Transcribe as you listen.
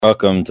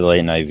Welcome to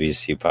Late Night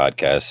VC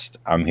Podcast.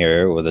 I'm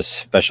here with a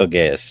special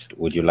guest.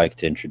 Would you like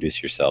to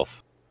introduce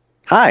yourself?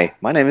 Hi,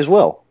 my name is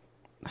Will.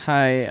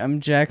 Hi,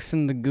 I'm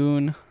Jackson the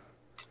Goon.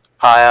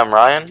 Hi, I'm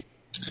Ryan.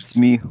 It's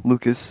me,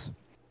 Lucas.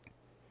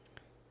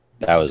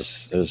 It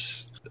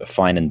was a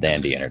fine and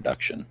dandy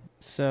introduction.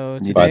 So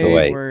By the today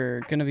way- we're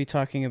going to be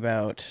talking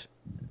about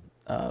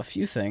a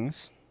few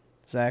things.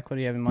 Zach, what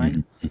do you have in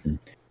mind?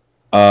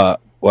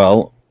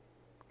 Well,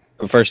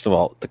 first of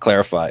all, to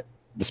clarify,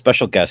 the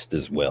special guest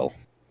is Will.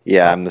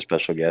 Yeah, I'm the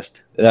special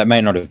guest. That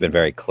might not have been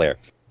very clear.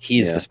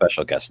 He's Yeah. the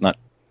special guest, not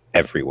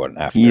everyone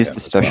after He is him the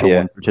as special well.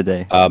 one for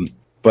today.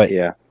 But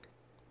Yeah.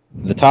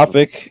 the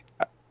topic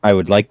I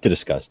would like to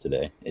discuss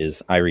today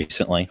is I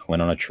recently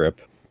went on a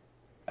trip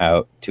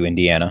out to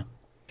Indiana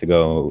to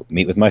go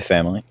meet with my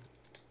family,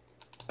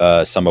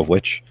 some of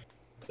which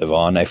live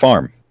on a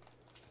farm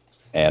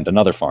and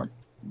another farm.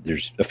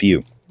 There's a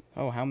few.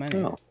 Oh, how many?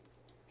 Oh.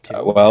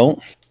 Two.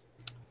 Well,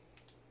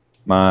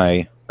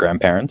 my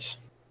grandparents,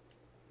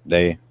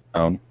 they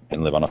own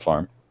and live on a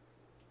farm.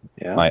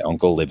 Yeah. My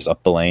uncle lives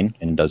up the lane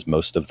and does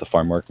most of the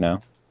farm work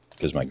now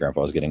because my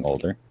grandpa is getting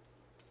older.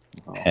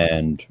 Oh.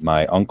 And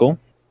my uncle,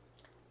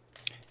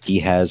 he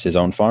has his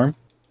own farm,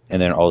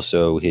 and then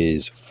also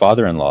his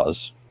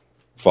father-in-law's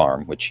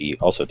farm, which he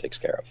also takes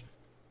care of.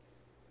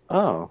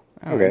 Oh.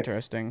 Oh, okay.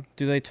 interesting.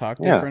 Do they talk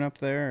Yeah. different up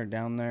there or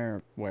down there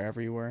or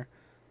wherever you were?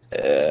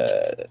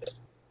 Uh,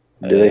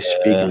 Do they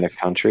speak in the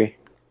country?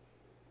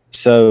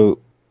 So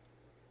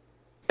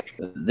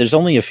there's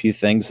only a few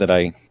things that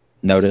I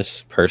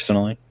notice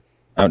personally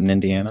out in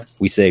Indiana.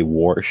 We say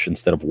wash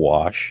instead of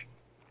wash.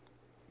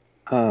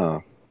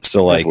 Oh. So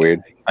That's like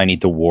weird. I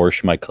need to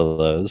wash my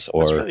clothes,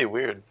 That's or really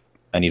weird.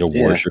 I need a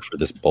Yeah. washer for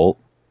this bolt.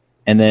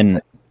 And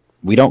then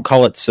we don't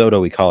call it soda,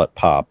 we call it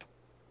pop.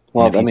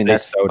 Well, And if I you mean say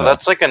that's soda, Well,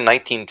 that's like a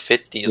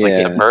 1950s, like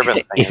Yeah. suburban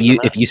thing.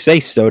 if you say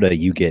soda,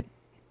 you get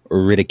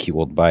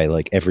ridiculed by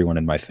like everyone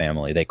in my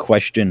family. They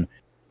question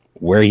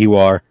where you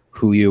are,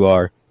 who you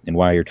are, and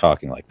why you're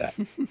talking like that.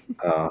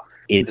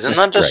 It's Isn't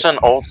that just great. an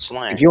old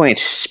slang? if you ain't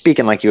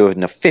speaking like you were in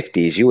the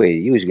 50s, you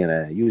was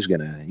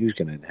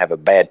gonna have a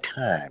bad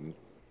time.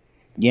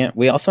 Yeah,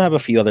 we also have a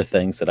few other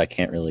things that I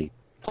can't really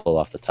pull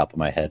off the top of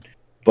my head.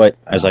 But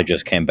as I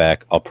just came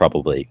back, I'll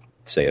probably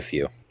say a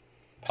few.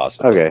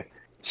 Possibly. Okay.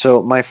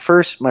 So my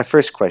first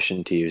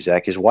question to you,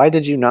 Zach, is why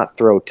did you not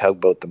throw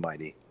Tugboat the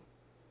Mighty?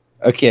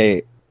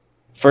 Okay.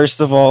 First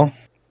of all,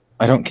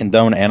 I don't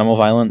condone animal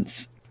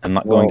violence. I'm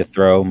not going to Well-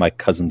 throw my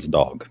cousin's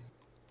dog.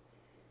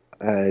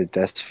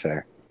 That's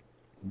fair.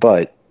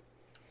 But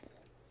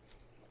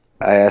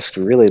I asked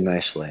really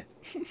nicely,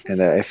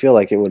 and I feel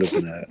like it would have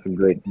been a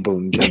great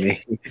boon to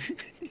me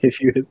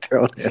if you had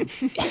thrown him.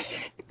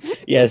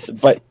 Yes,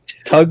 but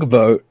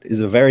Tugboat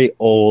is a very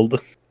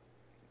old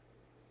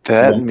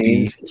That Grumpy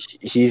means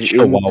he's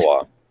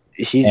Chihuahua.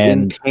 in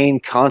and- pain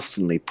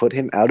constantly. Put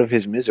him out of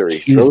his misery.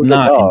 He's Throw the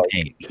not dog.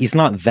 in pain. He's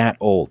not that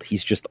old.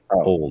 He's just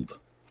Oh. old.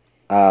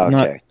 Ah,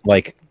 Not okay.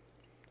 like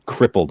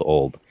crippled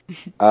old.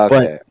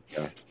 Okay.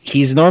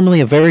 He's normally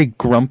a very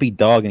grumpy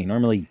dog, and he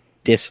normally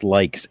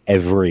dislikes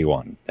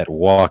everyone that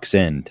walks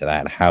into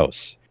that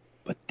house.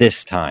 But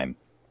this time,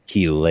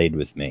 he laid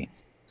with me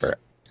for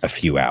a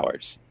few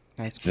hours.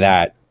 That's cool.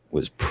 That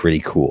was pretty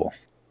cool.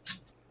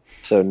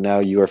 So now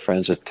you are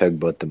friends with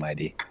Tugboat the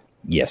Mighty.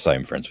 Yes, I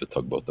am friends with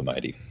Tugboat the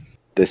Mighty.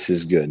 This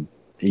is good.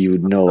 You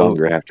would no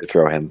longer have to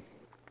throw him.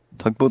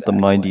 Tugboat the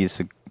Exactly. Mighty is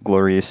a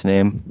glorious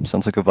name.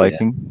 Sounds like a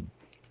Viking.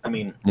 I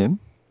mean, Yeah.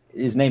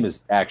 his name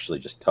is actually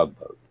just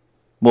Tugboat.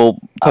 Well,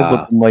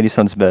 Tugboat the Mighty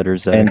sounds better,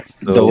 Zach. And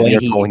So the way we are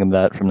he calling him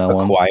that from now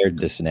on. Acquired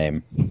this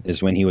name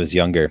is when he was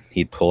younger.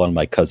 He'd pull on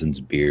my cousin's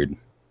beard.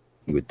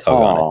 He would tug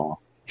on it. Oh,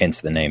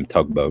 Hence the name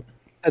Tugboat.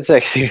 that's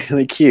actually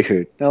really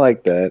cute. I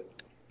like that.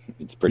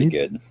 It's pretty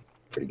good.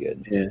 Pretty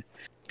good.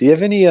 Do you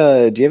have any?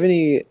 Do you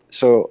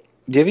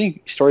have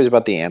any stories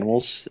about the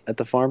animals at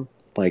the farm?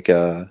 Like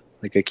a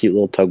cute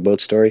little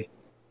tugboat story.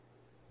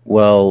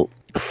 Well,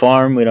 the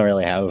farm, we don't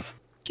really have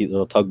cute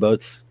little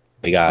tugboats.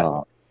 We got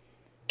Oh,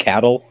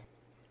 cattle,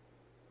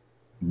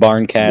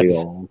 barn big cats,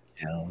 old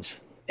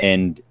cows.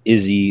 and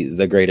Izzy,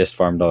 the greatest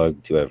farm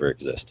dog to ever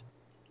exist.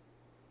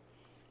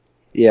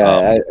 Yeah,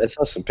 Um, I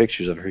saw some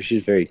pictures of her.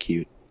 She's very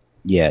cute.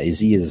 Yeah,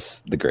 Izzy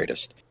is the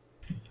greatest.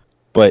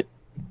 But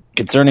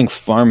concerning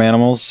farm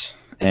animals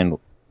and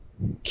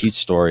cute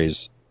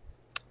stories,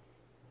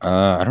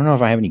 I don't know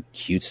if I have any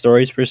cute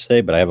stories per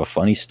se, but I have a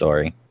funny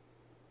story.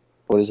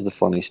 What is the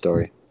funny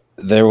story?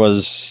 There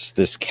was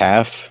this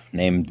calf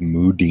named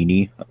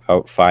Moodini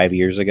about 5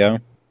 years ago,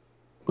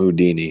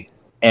 Houdini.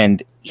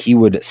 and he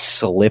would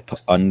slip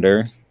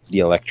under the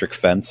electric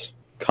fence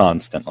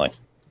constantly,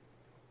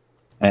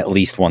 at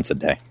least once a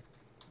day.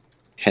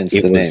 Hence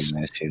It the was-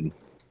 name, I assume.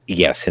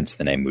 Yes, hence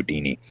the name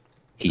Moodini.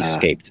 He Ah.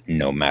 escaped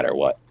no matter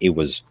what. It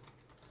was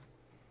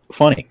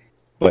funny,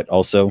 but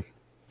also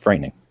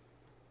frightening.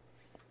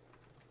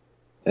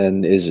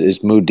 And is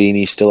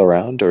Houdini still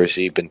around, or has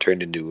he been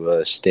turned into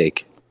a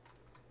steak?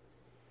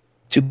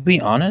 To be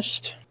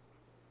honest,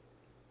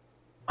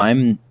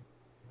 I'm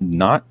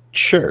not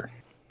sure.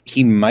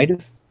 He might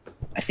have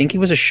I think he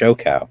was a show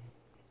cow.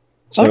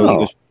 So he Oh.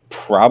 was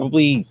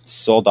probably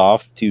sold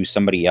off to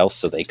somebody else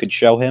so they could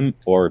show him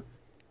or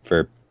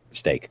for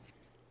steak.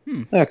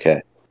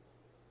 Okay.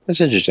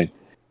 That's interesting.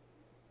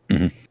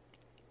 It's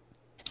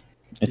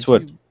Did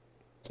what you-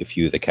 a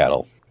few of the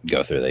cattle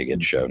go through. They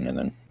get shown and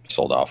then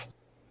sold off.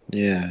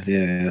 Yeah.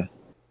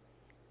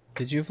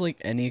 Did you have like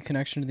any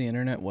connection to the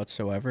internet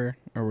whatsoever,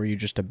 or were you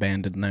just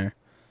abandoned there?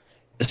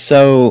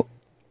 So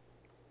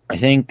I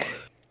think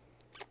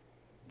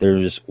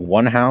there's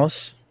one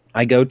house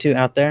I go to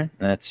out there. And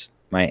that's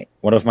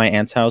one of my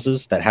aunt's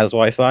houses that has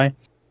Wi-Fi.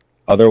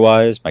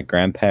 Otherwise, my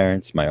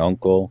grandparents, my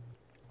uncle,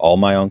 all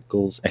my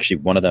uncles. Actually,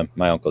 one of them,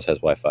 my uncles, has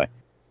Wi-Fi.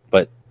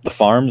 But the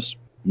farms,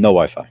 no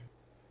Wi-Fi.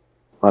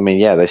 I mean,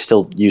 yeah, they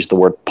still use the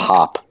word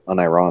pop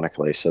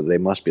unironically, so they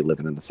must be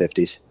living in the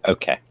 50s.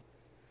 Okay.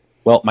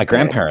 Well, my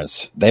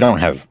grandparents, they don't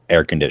have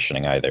air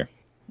conditioning either.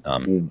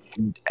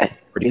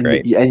 Pretty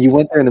great. And you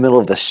went there in the middle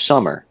of the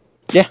summer.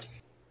 Yeah.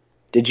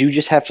 Did you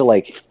just have to,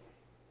 like,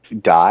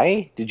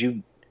 die? Did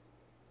you...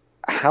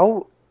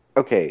 How...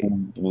 Okay.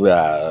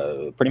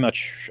 Pretty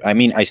much. I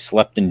mean, I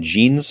slept in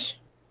jeans,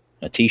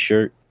 a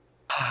t-shirt,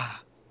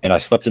 and I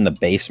slept in the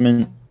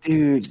basement.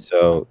 Dude,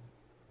 So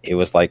it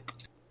was like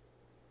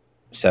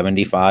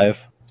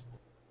 75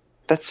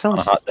 that on sounds...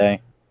 a hot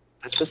day.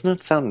 That does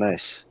not sound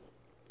nice.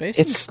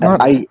 Basement's It's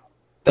not I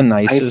the I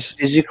nicest.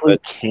 physically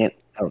but can't...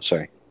 Oh,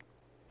 sorry.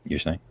 you're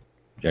saying?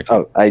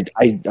 Jackson? Oh,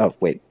 oh,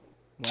 wait.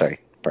 What? Sorry.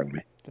 Pardon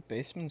me. The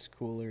basement's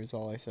cooler is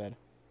all I said.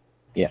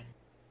 Yeah.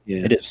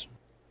 It is.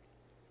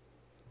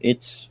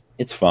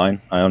 It's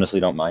fine. I honestly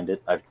don't mind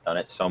it. I've done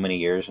it so many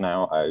years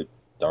now. I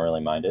don't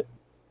really mind it.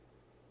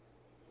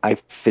 I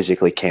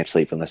physically can't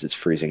sleep unless it's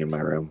freezing in my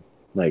room.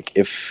 Like,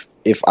 if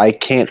I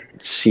can't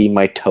see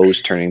my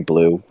toes turning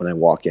blue when I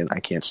walk in, I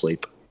can't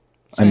sleep.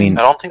 I mean,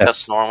 I don't think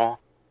that's normal.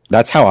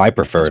 That's how I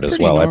prefer it It's as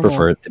pretty well. I normal.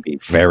 prefer it to be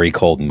very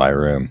cold in my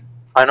room.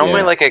 I normally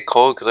Yeah. like it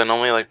cold because I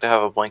normally like to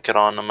have a blanket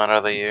on no matter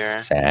the year.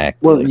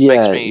 Exactly. Well, It yeah,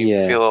 makes me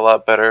yeah. feel a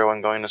lot better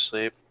when going to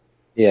sleep.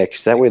 Yeah,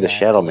 because that way the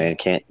Shadow Exactly. Man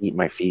can't eat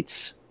my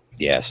feet.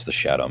 Yes, the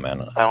Shadow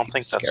Man. I don't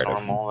think that's Scared of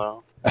him. normal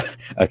though.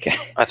 Okay.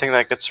 I think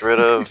that gets rid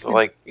of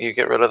you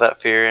get rid of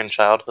that fear in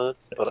childhood,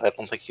 but I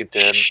don't think you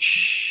did.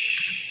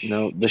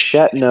 No, no,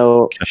 Shush,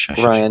 shush, shush.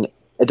 Ryan.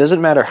 It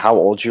doesn't matter how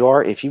old you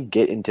are. If you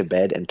get into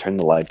bed and turn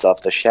the lights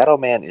off, the Shadow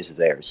Man is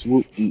there. He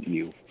will eat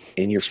you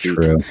in your It's feet.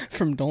 true.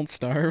 From Don't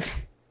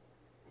Starve.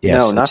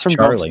 Yes, No, not it's from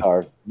Charlie. Don't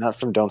Starve. Not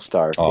from Don't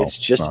Starve. Oh, it's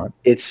just not.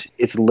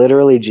 it's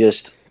literally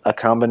just a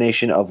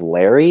combination of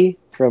Larry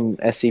from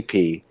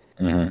SCP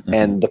Mhm, mhm.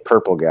 and the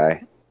purple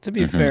guy. To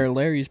be Mhm. fair,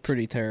 Larry's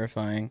pretty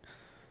terrifying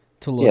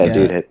to look Yeah, at.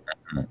 dude.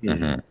 Yeah.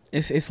 Mhm.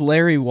 If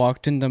Larry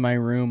walked into my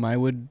room, I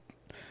would.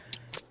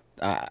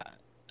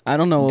 I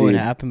don't know what would Dude,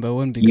 happen, but it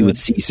wouldn't be You good. would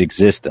cease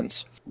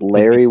existence.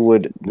 Larry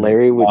would.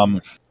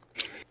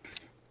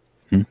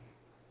 Hmm?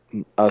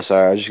 Oh,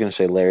 sorry. I was just gonna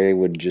say Larry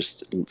would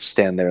just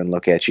stand there and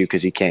look at you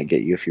because he can't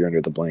get you if you're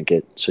under the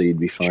blanket, so you'd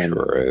be fine.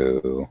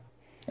 True.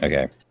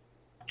 Okay.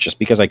 Just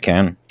because I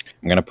can,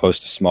 I'm gonna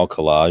post a small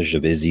collage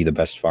of Izzy, the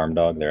best farm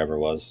dog there ever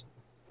was.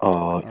 Oh,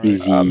 Alright.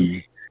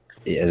 easy.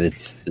 Yeah,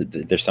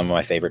 there's some of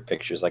my favorite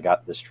pictures I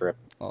got this trip.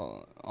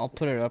 I'll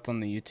put it up on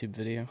the YouTube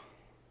video.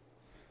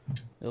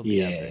 It'll be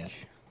Yeah. epic.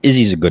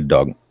 Izzy's a good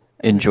dog.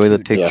 Enjoy the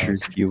Cute dog.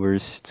 pictures,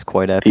 viewers. It's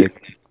quite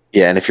epic.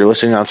 Yeah, and if you're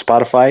listening on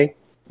Spotify,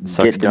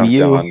 Sucks get to be dunked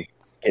you. on.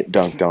 Get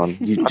dunked on.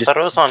 You I just thought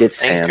it was on get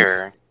Sam's.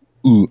 Anchor.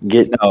 Ooh,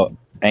 Get no,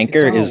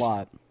 Anchor It's on a is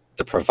lot.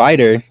 the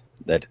provider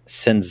that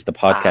sends the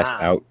podcast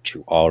Ah. out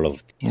to all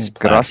of these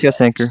Gracias,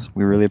 platforms. Anchor.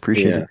 We really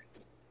appreciate Yeah. it.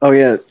 Oh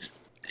yeah.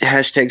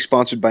 Hashtag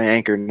sponsored by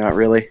Anchor. Not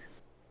really.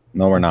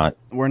 No, we're not.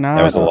 We're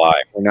That was not. a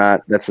lie. We're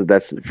not. That's for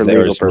legal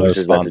There's no purposes. That's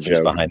a sponsors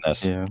joke. behind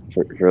this. Yeah,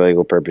 For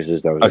legal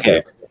purposes, that was a Okay,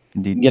 joke.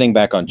 indeed. getting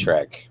back on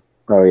track.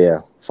 Oh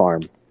yeah,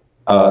 farm.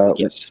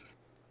 Yes.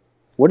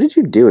 What did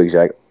you do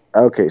exactly?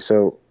 Okay,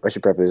 so I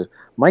should preface this.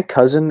 My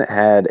cousin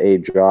had a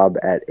job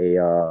at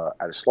a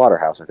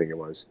slaughterhouse, I think it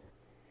was,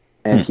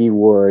 and he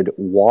would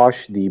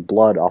wash the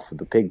blood off of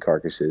the pig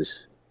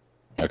carcasses.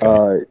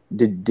 Okay.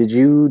 Did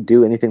you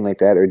do anything like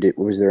that, or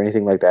was there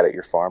anything like that at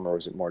your farm, or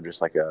was it more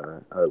just like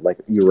like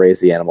you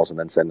raise the animals and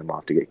then send them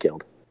off to get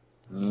killed?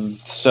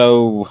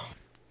 So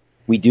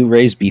we do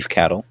raise beef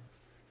cattle,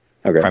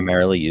 Okay.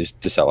 primarily used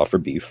to sell off for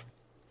beef.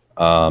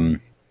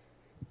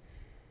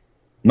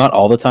 Not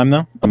all the time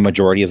though. A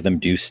majority of them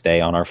do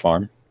stay on our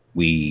farm.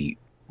 We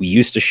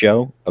used to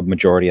show a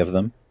majority of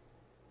them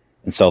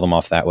and sell them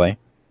off that way.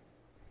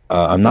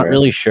 I'm not Okay.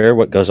 really sure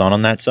what goes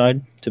on that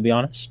side, to be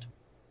honest.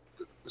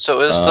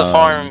 So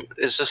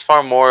is this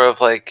farm more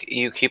of like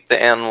you keep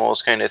the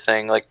animals kind of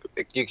thing, like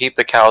you keep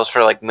the cows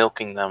for like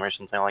milking them or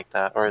something like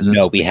that, or is it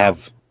No, we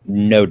have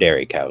no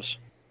dairy cows.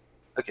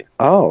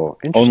 Oh,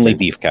 interesting. Only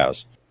beef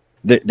cows.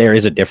 There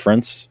is a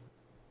difference.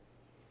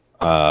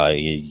 I'm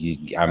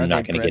Are not they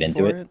going to bred get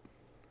into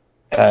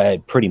for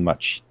it. Pretty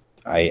much.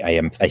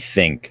 I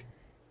think.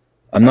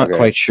 I'm not Okay.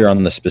 quite sure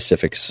on the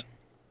specifics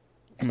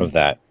of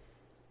that.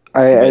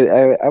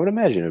 I would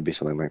imagine it would be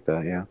something like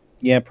that. Yeah.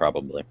 Yeah,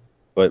 probably.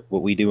 But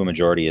what we do a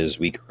majority is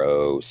we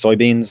grow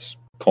soybeans,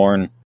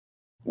 corn,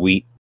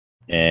 wheat,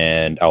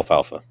 and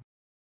alfalfa,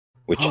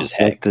 which is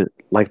hay.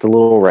 Like the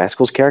Little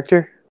Rascals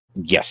character.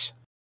 Yes,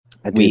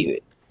 I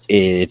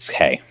it's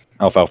hay.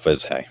 Alfalfa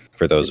is hay.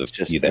 For those It's of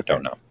just- you that okay.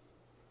 don't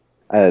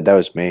know, That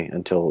was me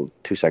until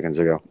 2 seconds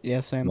ago. Yeah,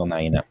 same. well now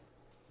you know.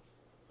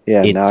 Yeah,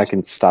 It's- now I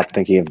can stop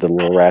thinking of the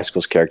Little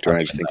Rascals character and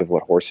I Okay, just think of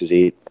what horses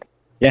eat.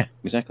 Yeah,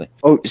 exactly.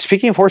 Oh,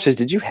 speaking of horses,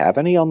 did you have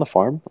any on the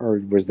farm,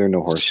 or was there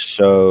no horse?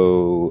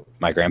 So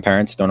my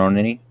grandparents don't own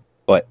any,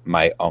 but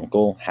my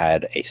uncle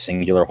had a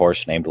singular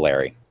horse named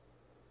Larry.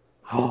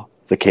 Oh,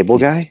 the cable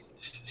guy.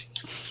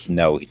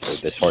 No,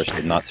 this horse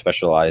did not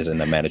specialize in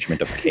the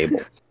management of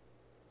cable.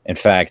 In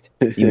fact,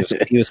 he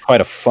was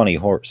quite a funny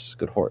horse.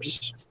 Good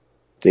horse.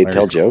 Did he Larry.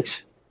 tell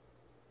jokes?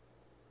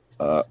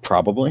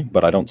 Probably,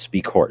 but I don't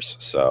speak horse,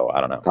 so I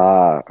don't know.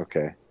 Ah,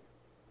 okay.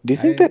 Do you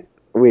think I-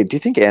 Wait, do you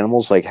think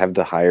animals like have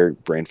the higher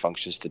brain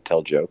functions to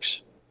tell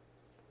jokes?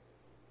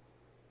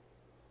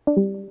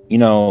 You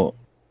know,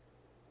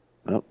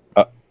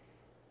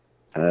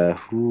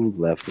 Who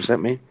left? Was that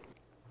me?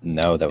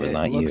 no, that was It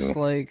not looks you.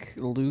 like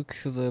Luke,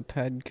 the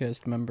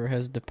podcast member,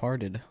 has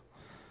departed.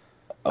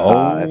 Oh,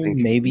 I think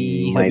maybe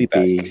he'll might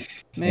be be. back.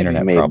 Maybe.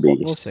 Internet Maybe. problem.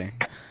 We'll see.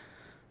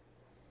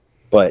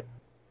 But,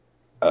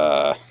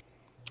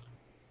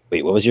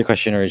 wait, what was your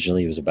question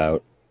originally? It was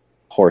about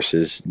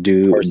Horses.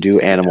 Do Horses,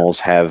 animals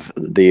have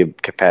the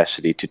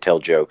capacity to tell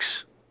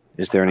jokes?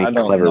 Is there any I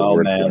don't clever know,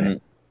 wordplay?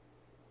 man.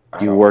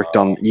 I You don't worked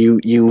know. on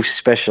you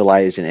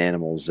specialize in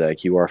animals,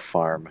 Zach. You are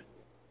farm.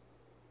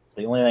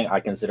 The only thing I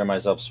consider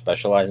myself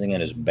specializing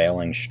in is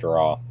baling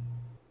straw.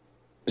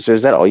 So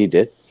is that all you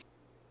did?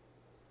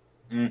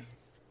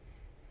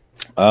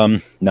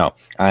 No,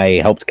 I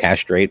helped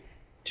castrate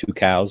 2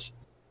 cows.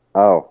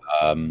 Oh,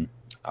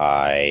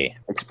 I.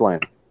 explain.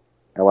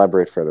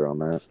 Elaborate further on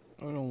that.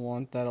 I don't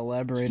want that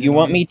elaborated. You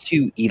want on. me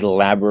to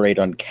elaborate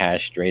on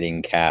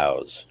castrating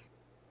cows?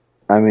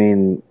 I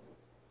mean,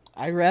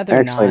 I'd rather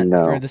Actually, not,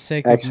 no. for the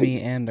sake Actually-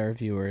 of me and our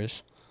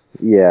viewers.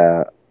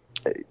 yeah.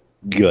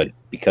 Good,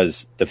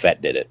 because the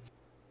vet did it.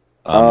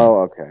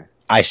 Oh, okay.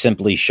 I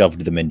simply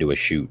shoved them into a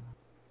chute.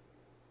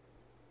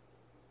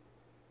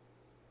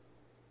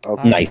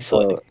 Okay. Nicely.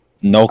 so,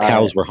 No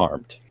cows were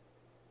harmed.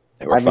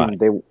 They were I fine.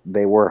 mean,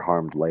 they were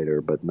harmed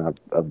later, but not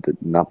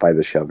by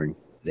the shoving.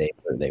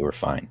 They were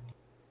fine.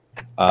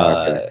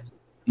 Okay.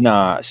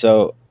 Nah,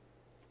 so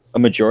a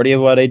majority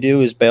of what I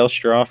do is bale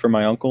straw for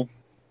my uncle,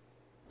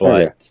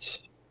 but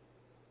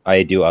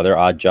I do other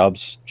odd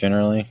jobs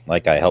generally.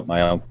 Like I help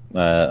my own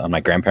on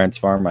my grandparents'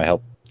 farm. I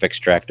help fix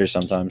tractors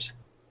sometimes.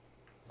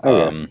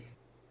 Okay.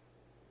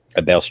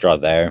 I bale straw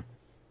there,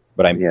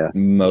 but I Yeah.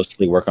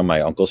 mostly work on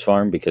my uncle's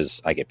farm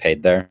because I get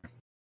paid there,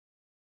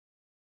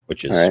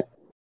 which is All right.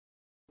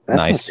 That's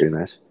not nice. too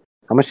nice.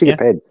 How much do you get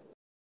paid?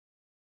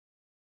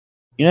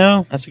 You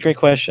know, that's a great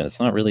question. It's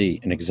not really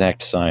an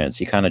exact science.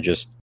 He kind of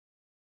just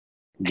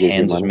Gives you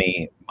hands money?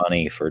 me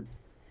money for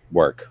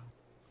work.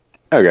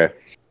 Okay.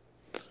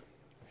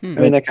 Hmm.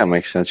 I mean, that kind of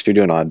makes sense. You're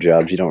doing odd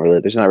jobs.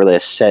 There's not really a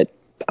set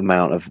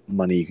amount of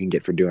money you can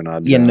get for doing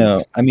odd Yeah, jobs.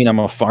 no, I mean, I'm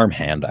a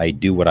farmhand. I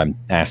do what I'm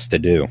asked to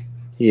do.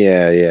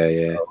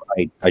 Yeah.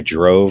 I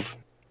drove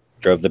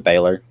the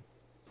baler,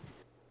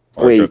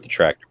 or Wait. drove the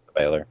tractor with the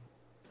baler.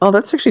 Oh,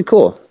 that's actually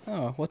cool.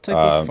 Oh, what type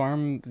Um, of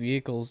farm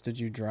vehicles did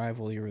you drive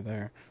while you were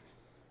there?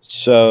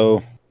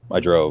 So I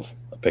drove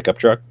a pickup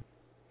truck,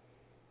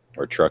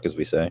 or truck as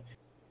we say.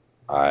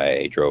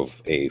 I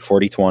drove a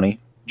 4020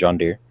 John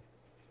Deere,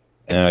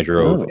 and then I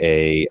drove Oh.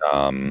 a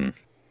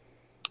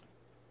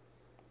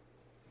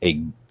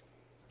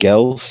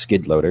Gell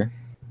skid loader,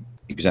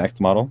 exact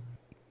model.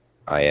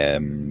 I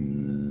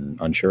am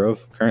unsure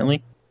of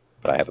currently,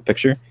 but I have a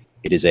picture.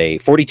 It is a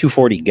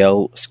 4240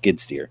 Gell skid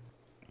steer,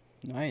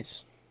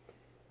 Nice.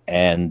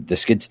 and the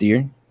skid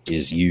steer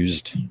is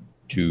used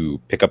to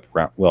pick up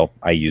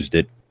I used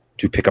it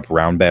to pick up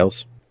round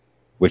bales,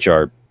 which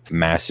are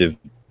massive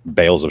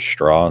bales of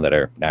straw that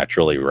are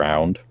naturally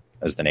round,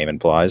 as the name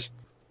implies.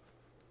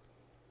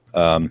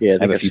 Yeah, I have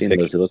think a I've few seen those.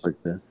 pictures. They look like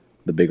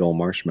the big old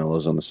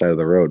marshmallows on the side of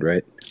the road,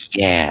 right?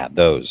 Yeah,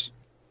 those.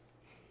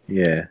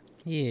 Yeah.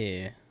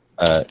 Yeah.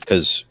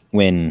 Because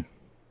when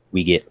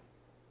we get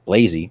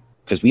lazy,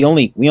 because we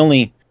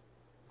only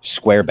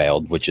square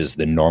baled, which is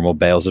the normal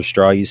bales of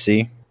straw you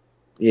see.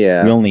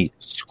 Yeah. We only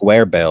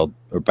square baled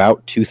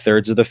about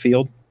 2/3 of the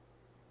field,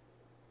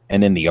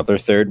 and then the other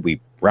third we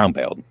round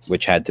baled,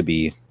 which had to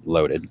be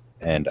loaded,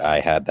 and I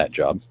had that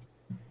job.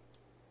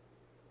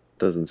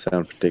 Doesn't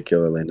sound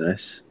particularly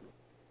nice.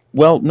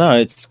 Well, no,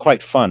 it's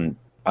quite fun.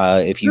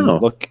 If you No.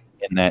 look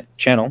in that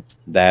channel,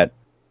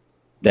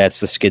 that's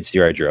the skid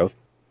steer I drove,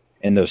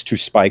 and those 2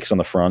 spikes on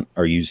the front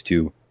are used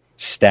to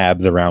stab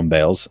the round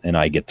bales, and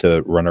I get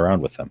to run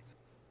around with them.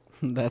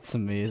 That's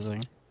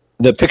amazing.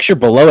 The picture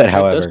below it, That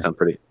however, does sound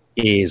pretty.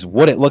 is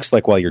what it looks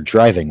like while you're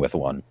driving with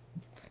one.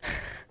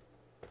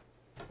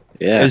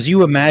 Yeah. As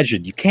you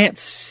imagine, you can't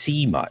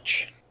see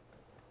much,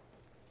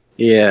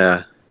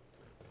 Yeah.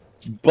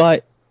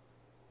 but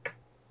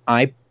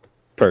I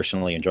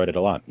personally enjoyed it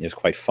a lot. It was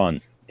quite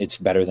fun. It's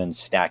better than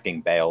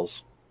stacking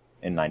bales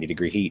in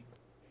 90-degree heat.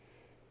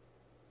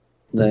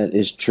 That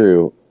is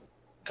true.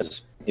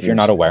 Because if you're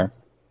not aware,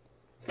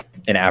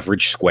 an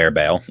average square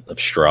bale of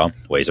straw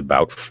weighs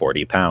about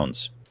 40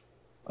 pounds.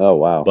 Oh,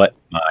 wow. But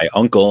my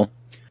uncle,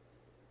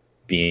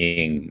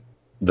 being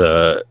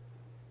the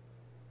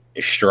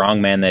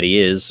strong man that he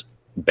is,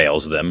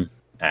 bales them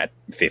at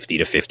 50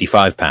 to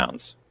 55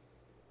 pounds.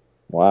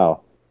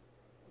 Wow.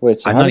 Wait,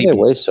 so I'm how not do they even-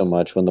 weigh so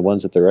much when the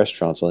ones at the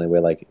restaurants only weigh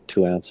like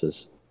 2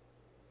 ounces?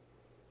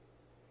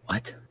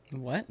 What?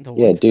 What? The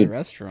Yeah, ones at the dude.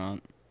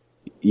 restaurant?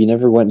 You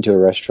never went into a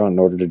restaurant and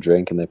ordered a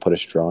drink and they put a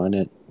straw in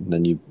it and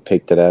then you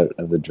picked it out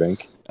of the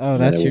drink? Oh,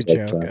 And then that's it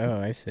your was like joke. 20.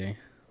 Oh, I see.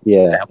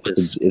 Yeah, That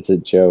was- it's a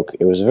joke.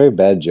 It was a very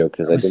bad joke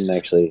because That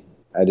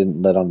I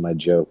didn't let on my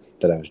joke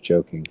that I was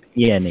joking.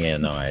 Yeah,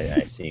 no,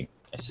 I see.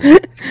 I see.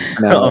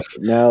 Now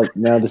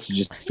this has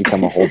just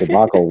become a whole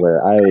debacle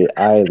where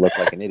I look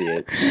like an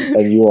idiot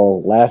and you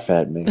all laugh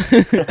at me.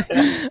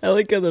 I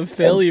like how the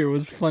failure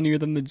was funnier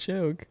than the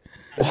joke.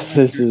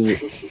 This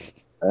is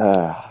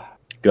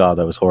God,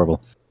 that was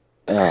horrible.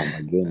 oh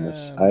my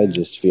goodness. Oh, I man.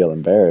 just feel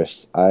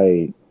embarrassed.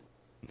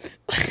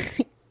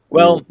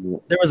 Well,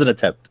 there was an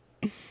attempt.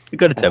 A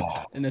good attempt.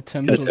 An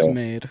attempt Good was attempt.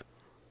 made.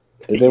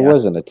 There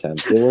was an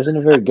attempt. It wasn't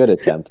a very good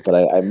attempt, but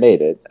I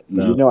made it.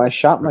 No. You know, I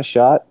shot my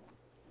shot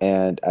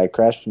and I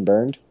crashed and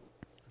burned.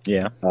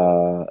 Yeah,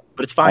 Uh,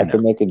 but it's I fine now.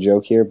 could make a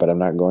joke here, but I'm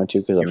not going to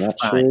because I'm You're not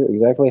fine. sure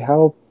exactly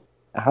how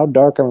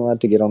dark I'm allowed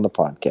to get on the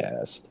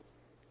podcast.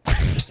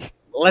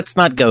 Let's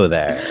not go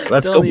there.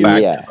 Let's Don't go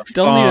back even- to the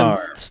Don't farm.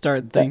 even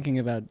start thinking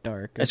about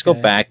dark. Let's go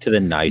okay? back to the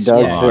nice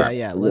Dark farm.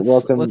 Yeah. Welcome- Let's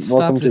welcome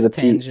stop to this the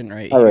P- tangent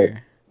right All right.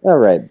 here. All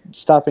right,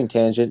 stopping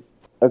tangent.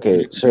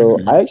 Okay, so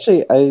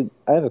Mhm.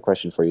 I have a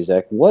question for you,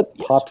 Zach. What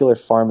Yes. popular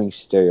farming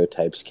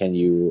stereotypes can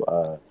you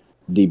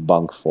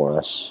debunk for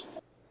us?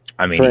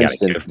 I mean, For you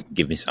gotta instance-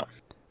 give me some.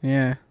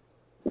 Yeah.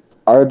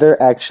 Are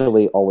there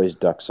actually always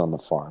ducks on the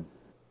farm?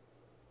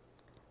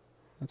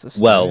 That's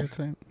a Well,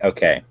 stereotype.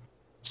 Okay,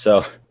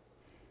 so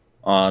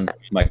on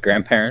my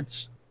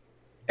grandparents,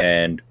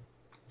 and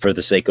for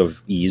the sake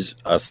of ease,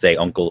 I'll say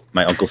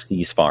my uncle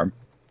Steve's farm.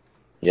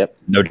 Yep.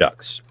 No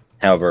ducks.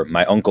 However,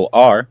 my uncle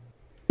R,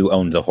 who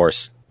owned the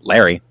horse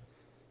Larry,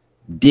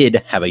 did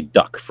have a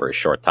duck for a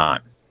short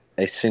time.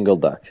 A single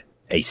duck.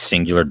 A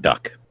singular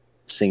duck.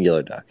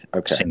 Singular duck.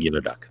 Okay. Singular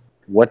duck.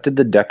 What did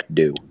the duck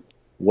do?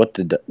 What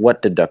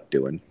did duck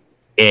doing?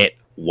 It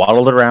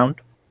waddled around,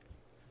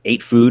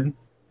 ate food,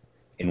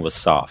 and was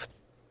soft.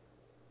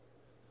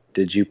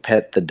 Did you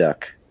pet the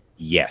duck?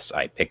 Yes,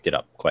 I picked it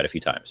up quite a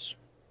few times.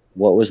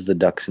 What was the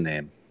duck's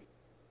name?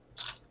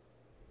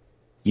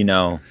 You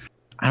know,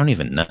 I don't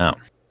even know.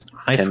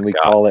 I Can we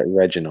forgot. call it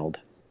Reginald?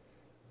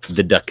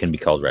 The duck can be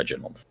called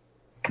Reginald.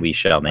 We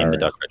shall name the Alright.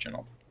 duck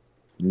Reginald.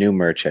 New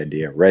merch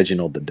idea.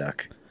 Reginald the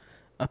duck.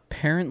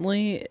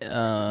 Apparently,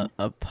 a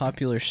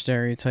popular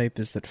stereotype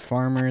is that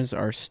farmers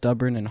are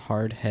stubborn and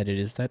hard-headed.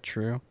 Is that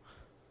true?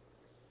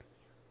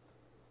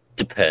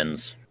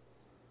 Depends.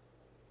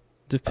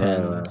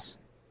 Depends.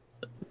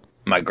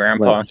 My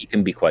grandpa, Well- he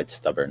can be quite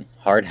stubborn.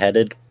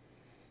 Hard-headed,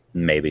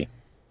 maybe.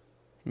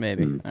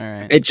 Maybe. All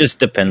right. It just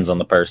depends on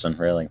the person,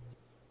 really.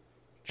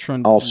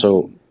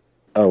 Also-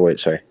 Oh wait,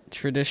 sorry.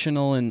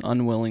 traditional and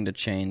unwilling to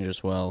change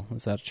as well.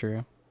 Is that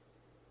true?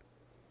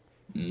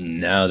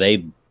 No,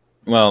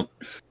 well,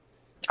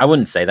 I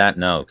wouldn't say that,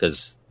 no,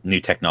 because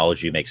new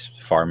technology makes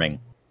farming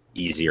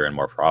easier and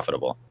more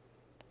profitable.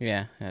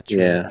 Yeah. True.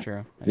 Yeah.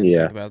 True. I didn't Yeah.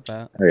 think about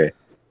that. Okay.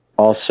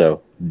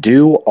 Also,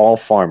 do all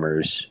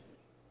farmers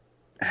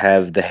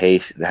have the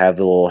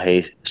little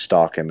hay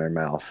stalk in their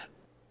mouth?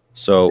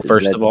 So, Is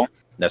first that- of all,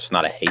 that's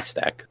not a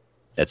haystack.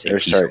 That's a Or,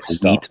 piece sorry, of wheat.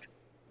 stalk.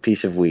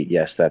 Piece of wheat.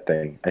 Yes, that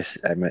thing. I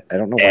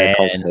don't know why I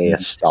call And- hay a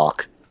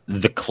stalk.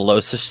 The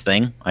closest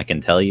thing I can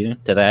tell you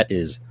to that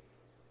is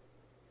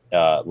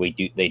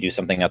they do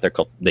something out there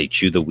called they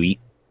chew the wheat,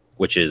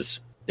 which is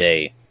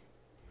they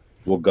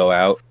will go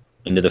out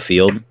into the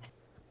field.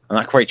 I'm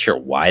not quite sure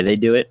why they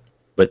do it,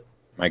 but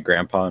my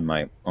grandpa and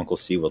my uncle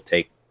C will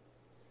take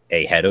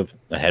a head of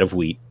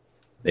wheat.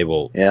 They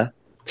will Yeah.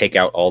 take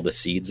out all the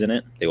seeds in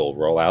it. They will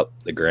roll out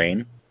the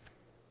grain.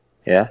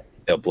 Yeah.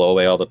 They'll blow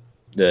away all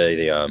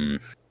the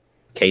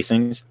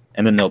casings,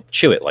 and then they'll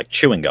chew it like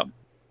chewing gum.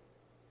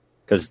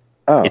 Because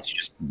Oh. it's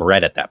just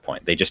bread at that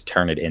point. They just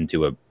turn it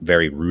into a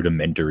very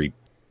rudimentary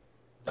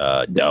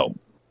dough.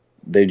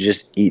 They're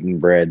just eating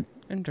bread.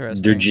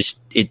 Interesting.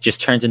 It just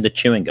turns into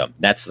chewing gum.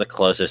 That's the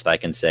closest I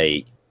can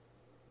say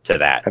to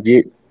that.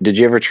 Did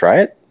you ever try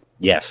it?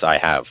 Yes, I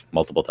have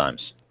multiple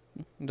times.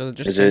 Does it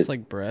just Is taste it-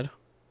 like bread?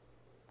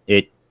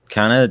 It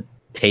kind of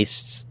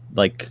tastes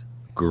like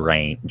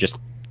grain, just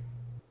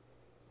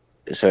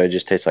So it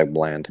just tastes like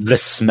bland. the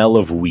smell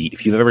of wheat.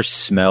 If you've ever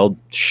smelled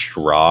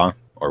straw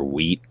or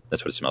wheat,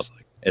 that's what it smells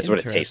like. It's what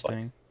it tastes like.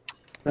 Interesting.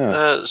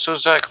 Oh. So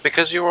Zach,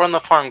 because you were on the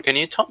farm, can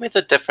you tell me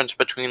the difference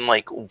between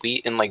like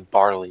wheat and like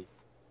barley?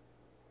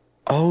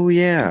 Oh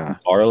yeah.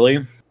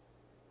 Barley,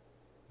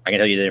 I can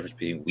tell you the difference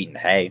between wheat and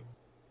hay.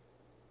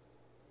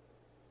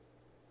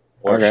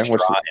 Or Okay, straw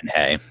what's and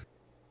hay.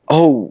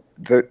 Oh,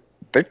 they're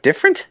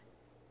different.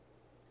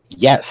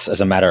 Yes,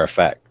 as a matter of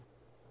fact.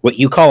 What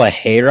you call a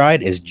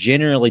hayride is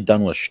generally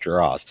done with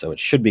straw, so it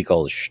should be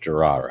called a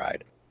straw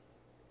ride.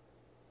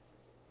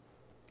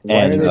 Why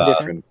And, are they uh,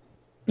 different?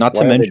 Not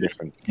Why to are they mention,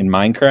 different? in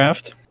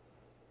Minecraft,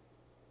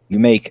 you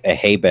make a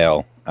hay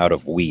bale out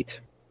of wheat,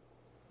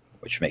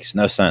 which makes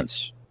no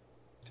sense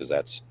because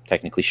that's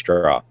technically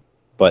straw.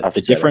 But the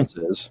Upsetting. difference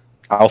is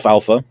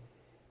alfalfa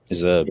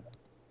is a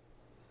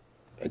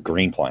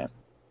green plant.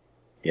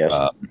 Yes.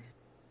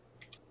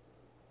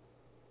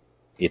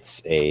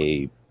 It's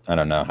I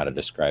don't know how to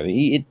describe it.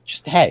 It's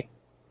just hay,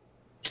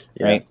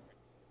 Yeah. right?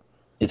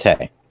 It's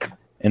hay.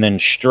 And then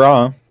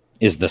straw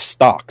is the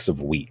stalks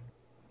of wheat.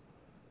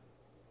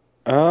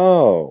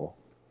 Oh.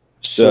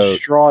 So So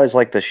straw is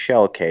like the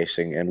shell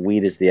casing, and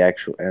wheat is the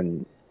actual,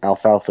 and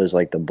alfalfa is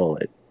like the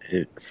bullet.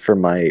 For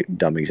my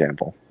dumb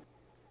example.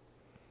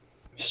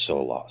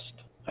 so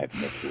lost. I have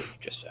no clue what you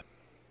just said.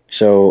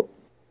 So,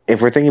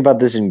 if we're thinking about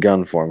this in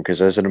gun form,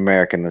 because as an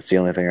American, that's the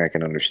only thing I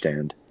can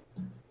understand.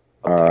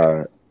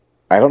 Okay.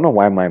 I don't know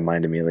why my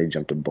mind immediately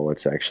jumped to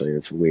bullets. Actually,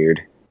 it's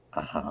weird.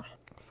 Uh-huh.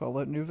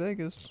 Fallout New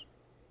Vegas.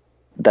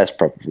 That's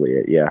probably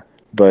it. Yeah.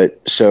 But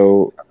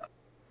so,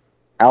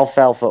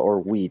 alfalfa or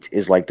wheat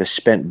is like the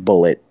spent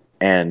bullet,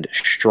 and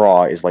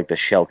straw is like the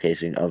shell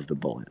casing of the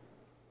bullet.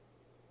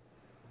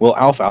 Well,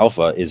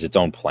 alfalfa is its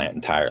own plant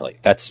entirely.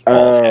 That's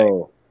all hay.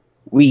 Oh,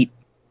 Wheat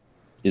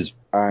is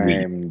wheat.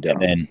 I'm dumb.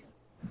 And then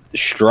the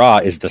straw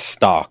is the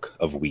stalk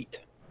of wheat.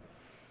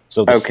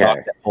 So the stalk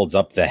Okay. that holds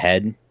up the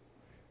head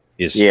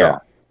is Yeah.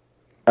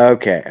 straw.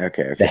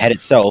 Okay. The head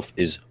itself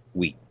is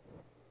wheat.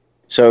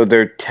 So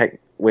they're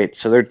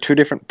so they're two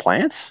different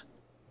plants?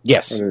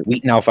 Yes,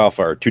 wheat and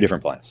alfalfa are two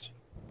different plants.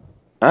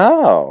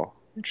 Oh,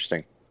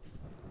 interesting.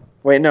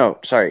 Wait, no,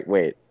 sorry,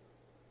 wait.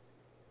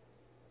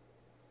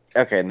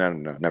 Okay, no,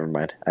 never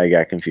mind. I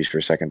got confused for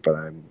a second, but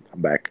I'm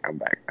back.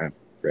 I'm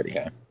ready.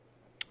 Okay.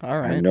 All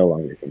right. I'm no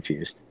longer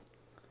confused.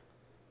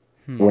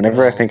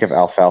 Whenever I think of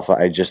alfalfa,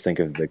 I just think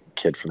of the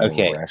kid from the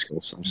Okay. Little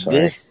Rascals. I'm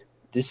sorry.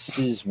 This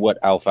is what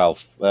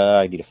alfalfa.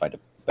 I need to find a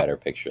better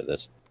picture of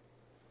this.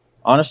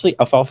 Honestly,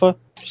 alfalfa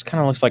just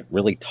kind of looks like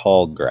really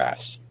tall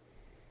grass.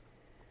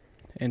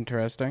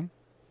 Interesting.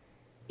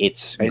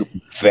 It's I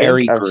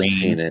very think I've green.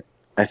 seen it.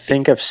 I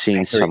think I've seen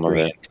Very some of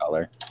green it. in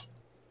color.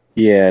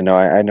 Yeah, no,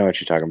 I know what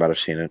you're talking about. I've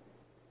seen it.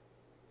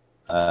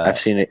 Uh, I've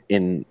seen it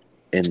in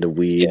the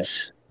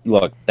weeds.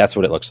 Look, that's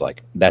what it looks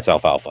like. That's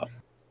alfalfa.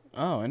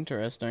 Oh,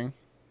 interesting.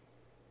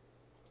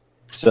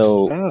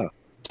 So Oh,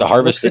 to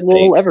harvest looks it, like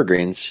little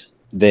evergreens.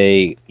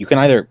 you can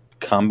either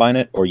combine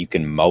it or you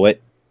can mow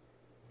it,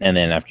 and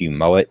then after you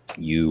mow it,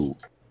 you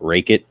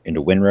rake it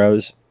into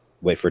windrows,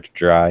 wait for it to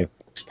dry,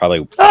 probably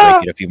rake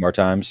it a few more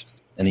times,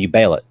 and then you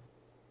bale it.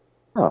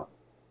 Oh.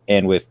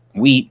 And with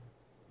wheat,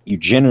 you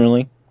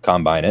generally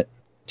combine it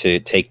to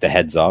take the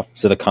heads off.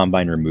 So the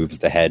combine removes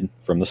the head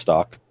from the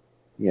stalk.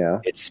 Yeah.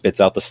 It spits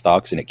out the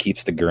stalks and it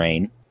keeps the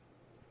grain.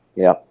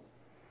 Yeah.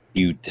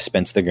 You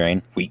dispense the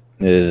grain. Wheat,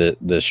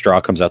 the straw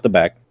comes out the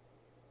back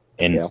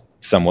in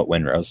somewhat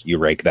windrows. You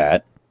rake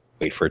that,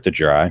 wait for it to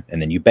dry,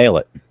 and then you bale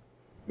it,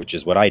 which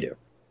is what I do.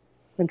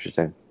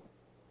 Interesting.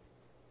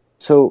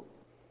 So,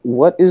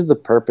 what is the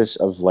purpose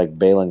of like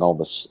baling all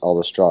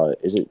the straw?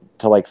 Is it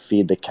to like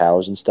feed the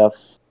cows and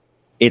stuff?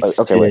 It's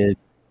Okay, to wait.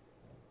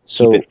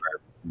 So, keep it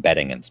for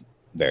bedding and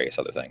various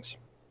other things.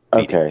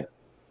 Feeding. okay.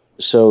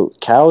 So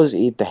cows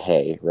eat the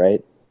hay,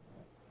 right?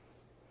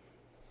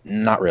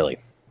 Not really.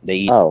 They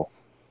eat. Oh,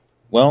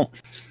 Well,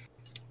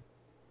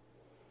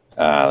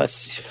 let's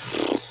see.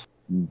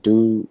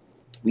 do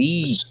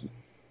We.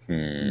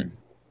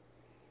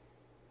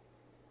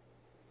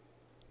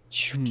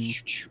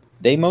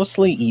 They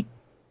mostly eat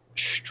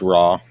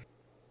straw.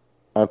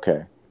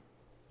 okay.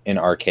 In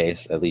our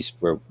case, at least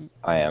where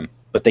I am,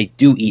 but they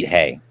do eat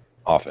hay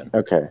often.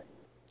 Okay.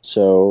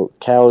 So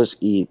cows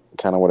eat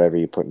kind of whatever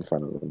you put in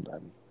front of them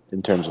then,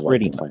 in terms of like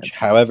Pretty the plant. much.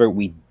 However,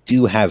 we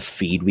do have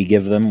feed we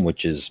give them,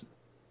 which is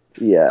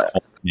Yeah.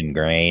 corn and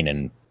grain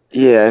and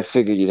Yeah, I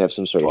figured you'd have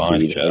some sort a of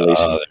bunch feed. of At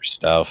least. other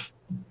stuff.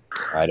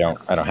 I don't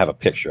have a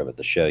picture of it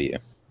to show you,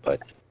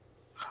 but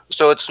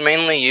So it's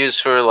mainly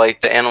used for like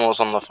the animals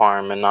on the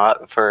farm and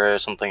not for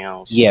something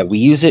else. yeah, we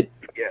use it.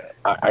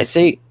 I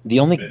say the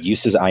only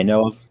uses I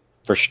know of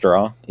for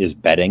straw is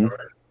bedding.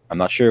 I'm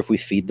not sure if we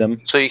feed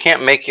them. So you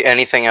can't make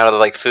anything out of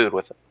like food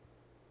with it.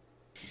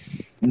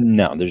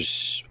 No,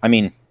 I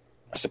mean,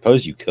 I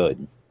suppose you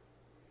could.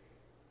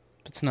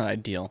 It's not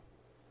ideal.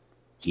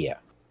 Yeah.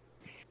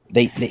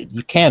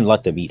 You can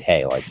let them eat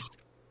hay, like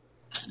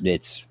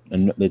it's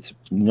a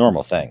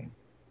normal thing,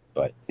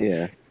 but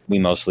Yeah. we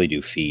mostly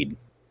do feed.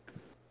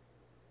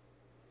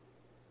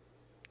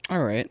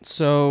 All right.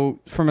 So,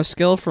 from a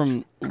scale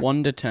from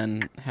 1 to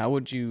 10, how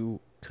would you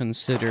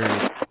consider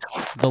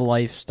the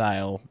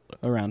lifestyle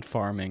around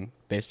farming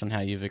based on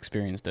how you've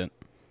experienced it?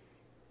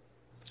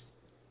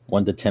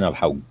 1 to 10 of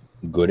how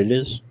good it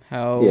is.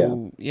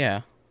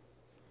 Yeah.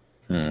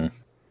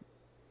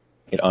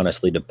 It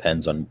honestly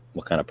depends on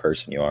what kind of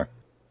person you are.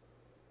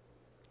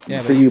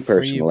 Yeah, For you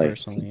personally.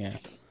 yeah.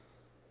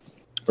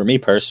 For me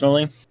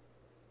personally,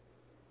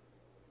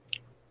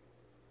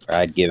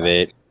 I'd give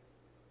it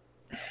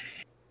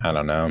I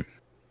don't know,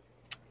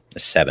 a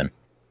 7.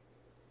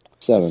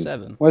 7.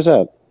 7. Why's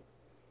that?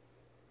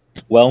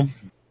 Well,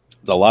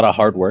 it's a lot of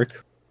hard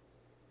work.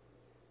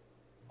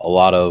 A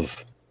lot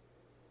of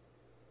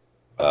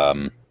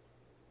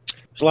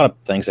there's a lot of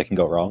things that can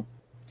go wrong.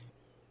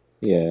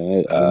 Yeah,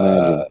 I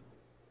imagine.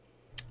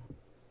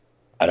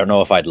 I don't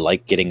know if I'd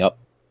like getting up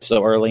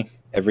so early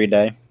every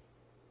day.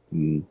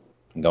 Mm.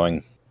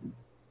 Going,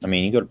 I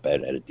mean, you go to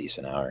bed at a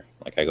decent hour.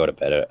 Like I go to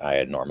bed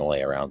I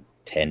normally around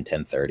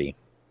 10:30. Get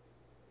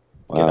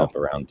Wow, up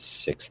around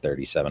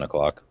 6:30, 7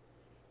 o'clock.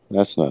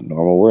 that's not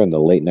normal. We're in the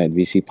late night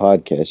VC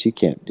podcast. You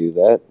can't do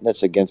that.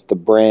 That's against the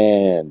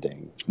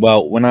branding.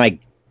 Well, when I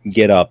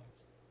get up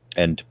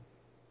and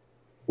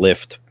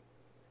lift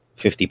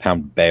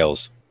 50-pound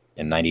bales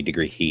in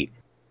 90-degree heat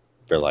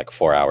for like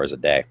 4 hours a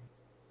day,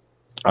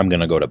 I'm going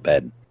to go to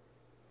bed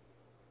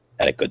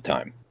at a good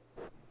time.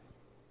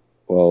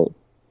 Well,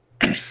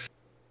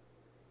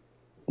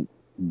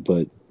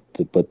 but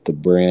the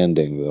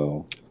branding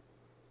though.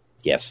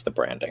 Yes, the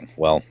branding.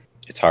 Well,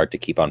 it's hard to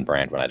keep on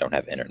brand when I don't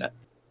have internet.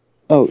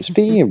 Oh,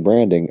 speaking of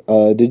branding,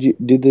 do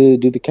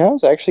the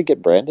cows actually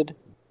get branded?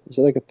 Is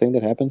that like a thing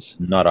that happens?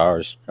 Not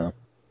ours. No.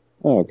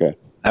 Oh, okay.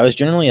 That was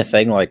generally a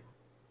thing like,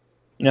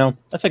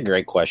 that's a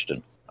great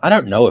question. I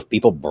don't know if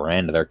people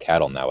brand their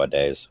cattle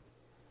nowadays.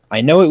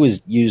 I know it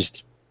was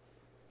used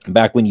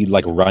back when you'd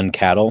like run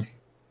cattle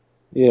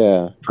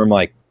Yeah. from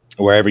like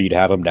wherever you'd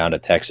have them down to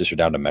Texas or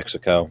down to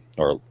Mexico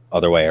or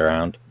other way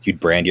around. You'd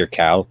brand your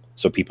cow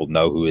so people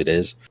know who it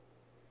is.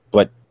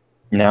 But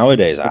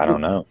nowadays, I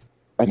don't know.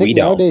 I think We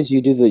don't. nowadays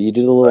you do the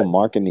little But-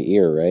 mark in the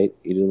ear, right?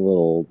 You do the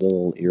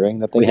little earring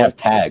that they We get. have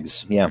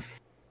tags, yeah.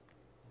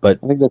 I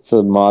think that's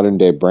the modern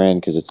day brand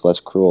because it's less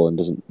cruel and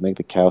doesn't make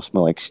the cow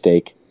smell like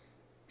steak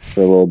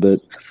for a little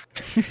bit.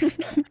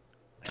 I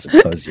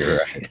suppose you're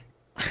right.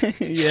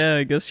 Yeah,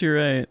 I guess you're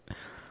right.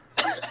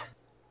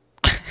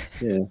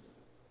 Yeah.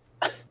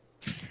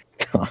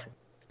 God.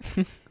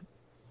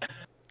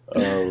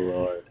 Oh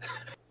Lord,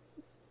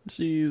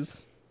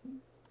 Jeez.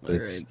 It's-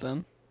 Alright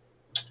then.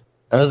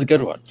 that was a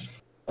good one.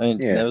 I mean,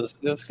 Yeah. that was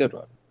a good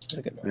one. That was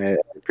a good one. I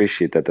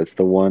appreciate that. That's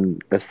the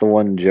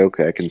one joke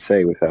I can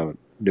say without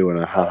doing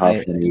a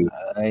haha funny.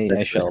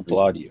 I shall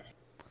applaud you.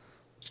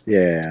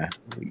 Yeah.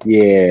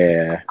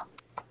 Yeah.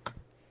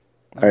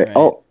 All right. Alright.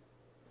 Oh,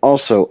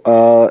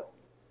 also,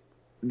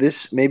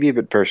 this may be a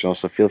bit personal,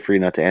 so feel free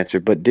not to answer.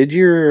 But did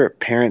your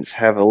parents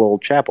have a little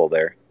chapel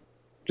there?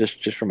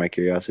 Just for my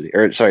curiosity.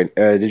 Or sorry,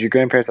 did your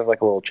grandparents have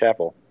like a little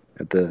chapel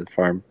at the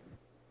farm?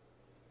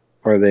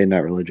 Or are they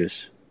not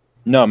religious?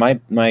 No,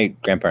 my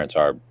grandparents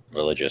are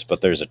religious, but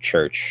there's a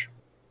church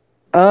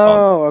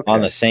Oh, okay.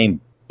 on the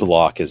same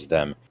block as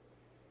them.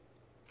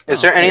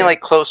 Is there any Okay. like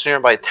close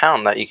nearby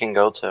town that you can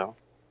go to?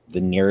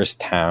 The nearest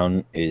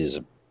town is,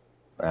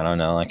 I don't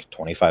know, like a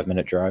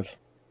 25-minute drive.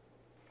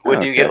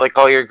 Would you Okay. get like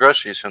all your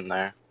groceries from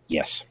there?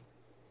 Yes.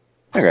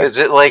 Okay. Is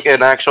it like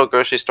an actual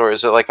grocery store?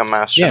 Is it like a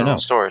mass Yeah, general no.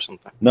 store or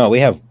something? No, we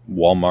have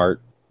Walmart,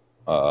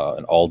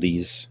 and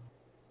Aldi's.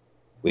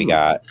 We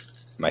got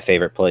my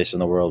favorite place in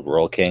the world,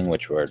 Rural King,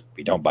 which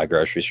we don't buy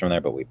groceries from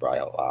there, but we buy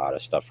a lot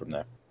of stuff from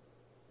there.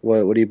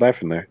 What do you buy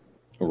from there?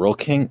 Rural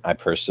King, I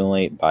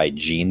personally buy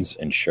jeans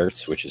and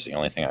shirts, which is the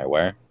only thing I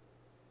wear.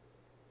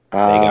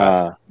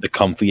 Ah, The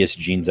comfiest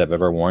jeans I've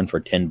ever worn for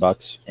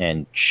 $10,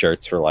 and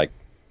shirts for like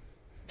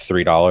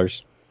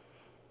 $3.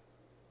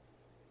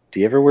 do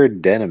you ever wear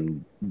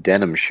denim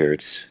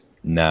shirts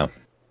No,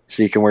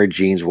 so you can wear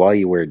jeans while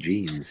you wear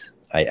jeans?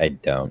 I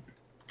don't.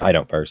 I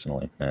don't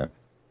personally. No.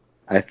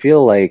 I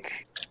feel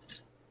like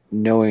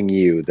knowing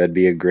you, that'd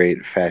be a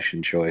great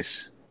fashion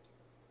choice.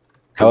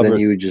 Because However, then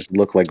you would just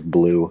look like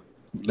blue.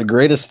 the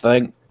greatest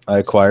thing I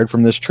acquired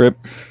from this trip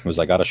was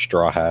I got a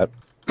straw hat.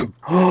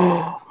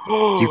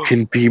 You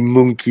can be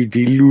Monkey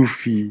D.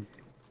 Luffy.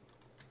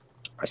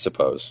 I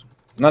suppose.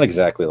 Not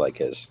exactly like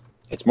his.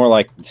 It's more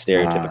like the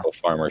stereotypical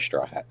farmer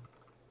straw hat.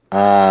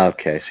 Ah,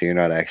 okay. So you're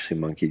not actually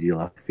Monkey D.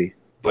 Luffy.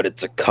 But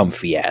it's a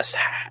comfy ass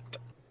hat.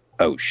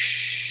 Oh,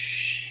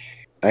 shh.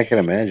 I can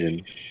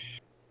imagine.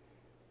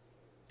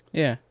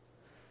 Yeah.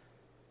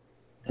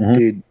 Mhm.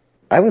 Dude,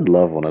 I would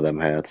love one of them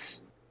hats.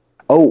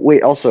 Oh,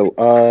 wait, also,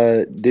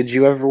 did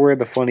you ever wear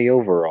the funny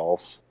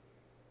overalls?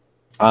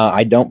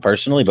 I don't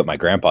personally, but my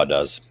grandpa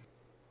does.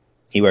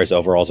 He wears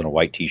overalls and a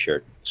white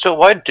t-shirt. So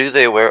why do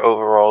they wear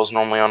overalls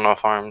normally on a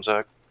farm,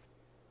 Zach?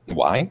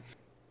 Why?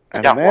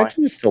 I Yeah, why?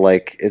 imagine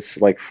it's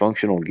like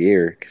functional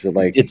gear because it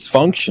like It's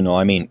functional.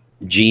 I mean,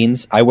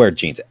 jeans. I wear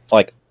jeans.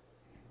 Like,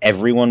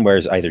 everyone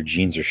wears either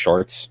jeans or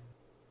shorts.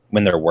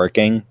 When they're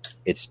working,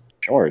 it's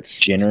shorts.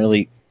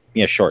 generally,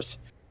 shorts.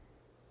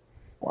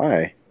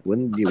 Why?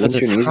 Wouldn't Because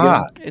your it's knees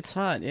hot. It's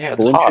hot, Yeah, yeah.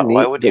 it's Get, hot.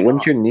 Why would you not?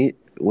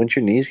 wouldn't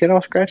your knees get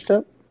all scratched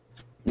up?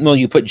 Well,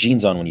 you put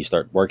jeans on when you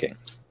start working.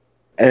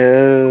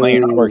 Oh, When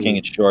you're not working,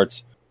 it's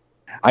shorts.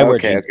 I wear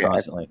Okay, jeans okay.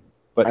 constantly.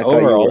 But I thought you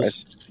were-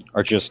 overalls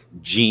are just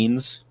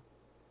jeans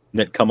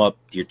that come up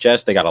to your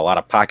chest. They got a lot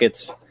of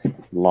pockets.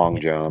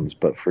 long johns,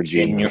 but for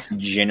jeans.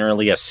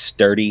 Generally a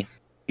sturdy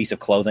piece of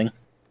clothing.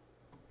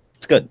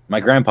 It's good. My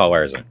grandpa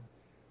wears it.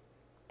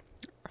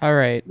 All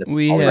right, That's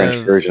we a French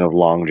have version of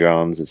Long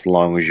Johns. It's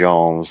Long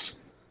Johns.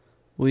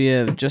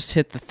 just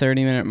hit the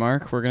 30-minute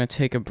mark. We're gonna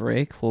take a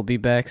break. We'll be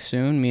back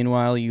soon.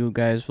 Meanwhile, you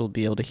guys will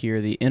be able to hear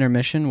the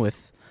intermission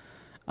with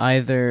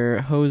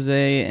either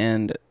Jose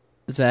and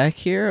Zach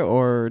here,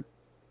 or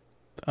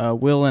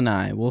Will and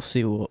I. We'll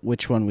see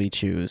which one we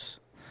choose.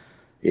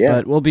 Yeah.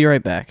 But we'll be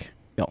right back.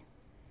 Go.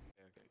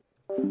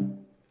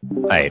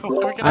 Hi.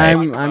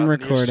 I'm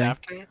recording.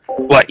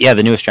 What? Yeah,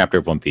 the newest chapter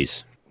of One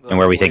Piece, and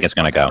where we think it's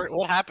gonna go.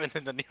 What happened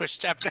in the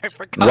newest chapter? I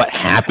forgot. What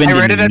happened I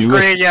read in it the at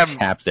newest 3 a.m.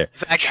 chapter?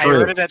 Zach, True.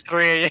 I read it at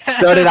 3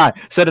 a.m.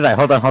 So did I.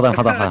 Hold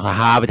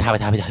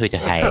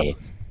on.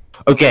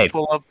 Okay,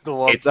 Pull up the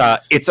one. it's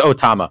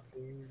Otama.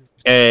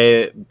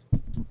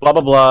 Blah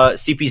blah blah.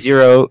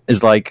 CP0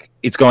 is like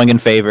it's going in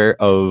favor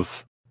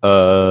of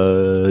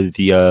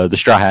the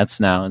Straw Hats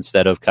now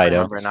instead of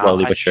Kaido,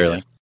 slowly but surely.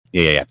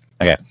 Yeah.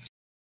 Okay.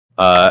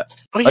 Oh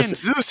yeah, let's- and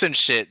Zeus and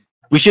shit.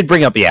 We should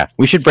bring up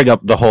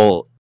the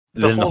whole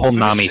The whole Zeus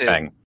Nami shit.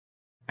 thing.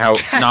 How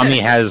Nami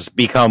has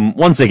become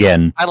once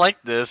again I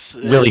like this.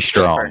 Really It's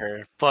good for strong.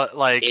 her, but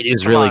like It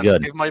is come really on,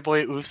 good. Give my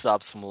boy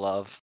Usopp some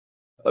love.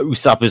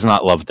 Usopp is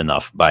not loved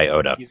enough by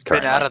Oda. He's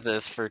currently. been out of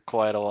this for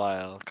quite a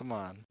while. Come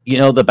on. You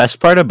know, the best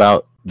part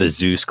about the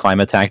Zeus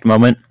Climattack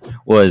moment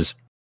was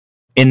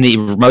in the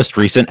most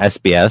recent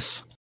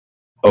SBS,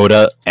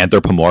 Oda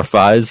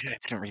anthropomorphized I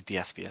didn't read the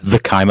SBS. the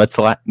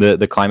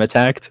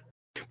Climattack,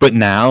 but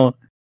now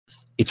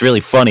it's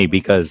really funny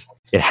because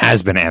it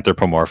has been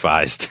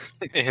anthropomorphized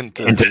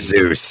into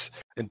Zeus.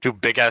 Into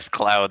big ass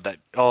cloud that.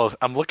 Oh,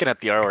 I'm looking at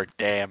the artwork.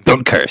 Damn.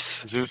 Don't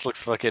curse. Zeus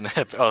looks fucking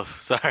hip. Oh,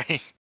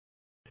 sorry.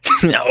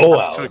 Oh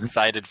I'm too well.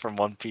 excited from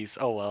One Piece.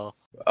 Oh well.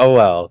 Oh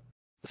well.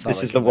 It's not This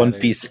like is it the One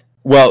matters. Piece.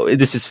 Well,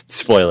 this is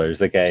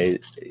spoilers. Okay,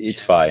 it's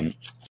fine.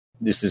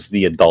 This is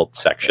the adult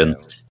section.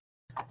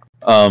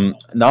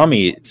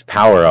 Nami's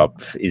power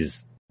up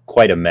is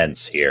quite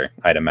immense here,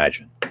 I'd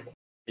imagine.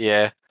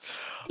 Yeah.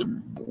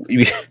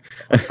 we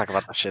Talk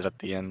about the shit at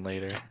the end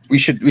later.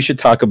 should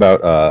talk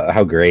about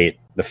how great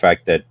the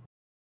fact that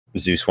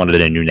Zeus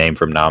wanted a new name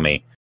from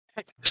Nami,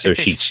 so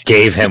she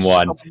gave him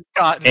one,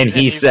 and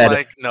he he's said,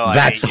 like, "No, I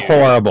 "That's hate you.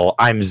 horrible.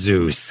 I'm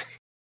Zeus.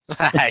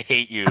 I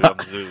hate you. I'm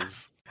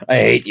Zeus." I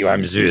hate you.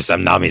 I'm Zeus.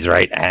 I'm Nami's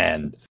right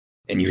hand,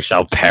 and you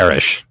shall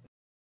perish."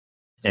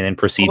 And then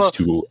proceeds Well,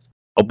 to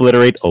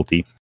obliterate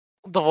Ulti.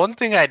 The one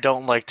thing I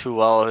don't like too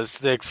well is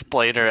the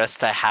explainer as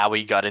to how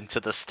he got into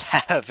the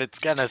staff. It's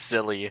kind of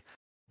silly.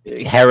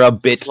 Hera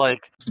It's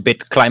like bit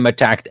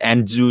Climattacked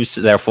and Zeus,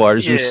 therefore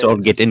Zeus Yeah. soul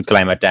get in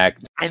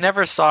Climattacked. I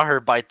never saw her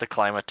bite the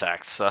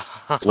Climattack, so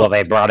Well,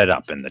 they brought it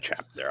up in the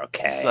chapter.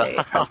 Okay.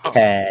 So-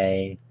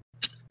 Okay.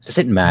 Does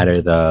it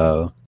matter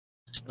though?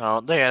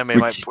 no, the anime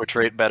might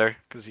portray it better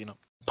because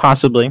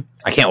Possibly.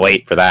 I can't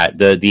wait for that.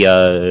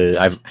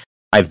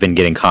 I've been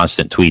getting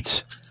constant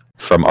tweets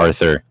from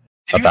Arthur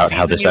Did you about see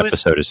how the this newest-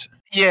 episode is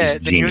Yeah,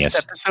 It's the newest genius.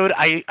 episode.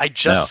 I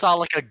just No. saw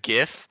like a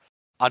GIF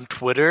on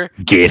Twitter,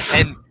 GIF.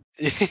 and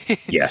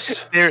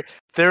Yes.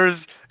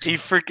 there's a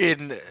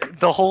freaking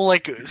the whole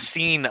like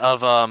scene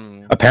of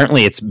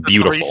Apparently, it's the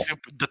beautiful.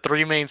 the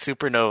three main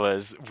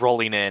supernovas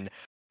rolling in.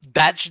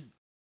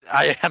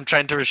 I am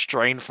trying to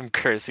restrain from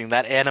cursing.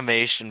 That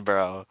animation,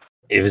 bro.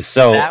 It was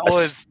so That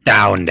was-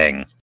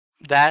 astounding.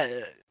 That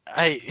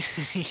I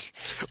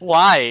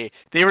why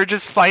they were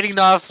just fighting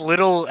off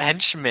little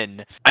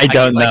henchmen. I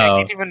don't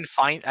know.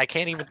 I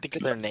can't even think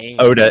of their names.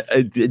 Oda,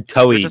 They're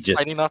Toei just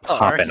fighting off the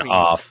popping army,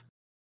 off.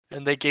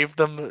 and they gave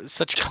them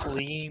such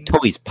clean.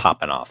 Toei's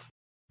popping off.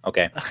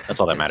 Okay, that's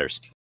all that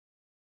matters.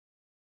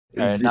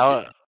 All right,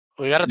 now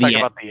we gotta the talk en-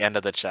 about the end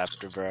of the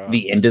chapter, bro.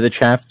 The end of the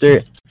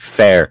chapter,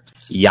 fair.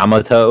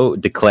 Yamato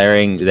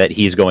declaring that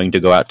he's going to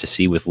go out to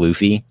sea with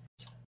Luffy,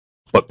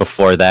 but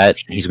before that,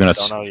 he's going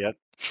Don't to. know yet.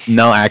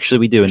 No, actually,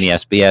 we do in the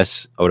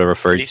SBS. Oda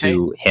referred What'd he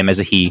to him as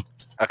a he,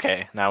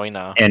 Okay, now we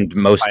know. and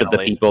most of the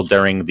Finally. people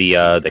during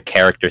the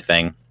character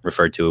thing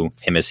referred to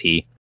him as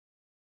he.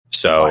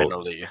 So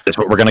Finally, that's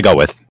what we're going to go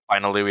with.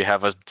 finally, we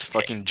have a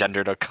fucking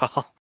gender to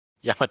call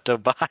Yamato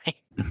by.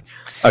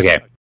 Okay.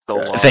 So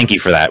long. Thank you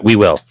for that. We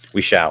will.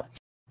 We shall.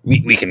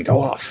 We can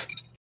go off.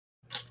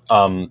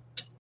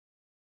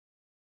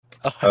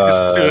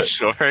 It's too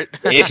short.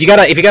 If you got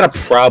a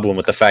problem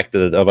with the fact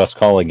of us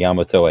calling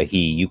Yamato a he,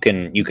 you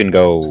can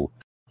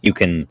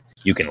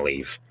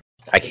leave.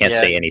 I can't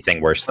Yeah. say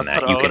anything worse than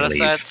That's that. what You can Oda leave.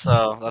 said,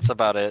 so that's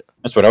about it.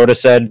 That's what Oda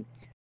said,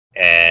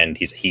 and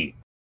he's a he.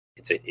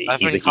 I've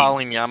He's a been he.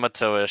 calling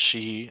Yamato a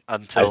she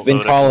until I've been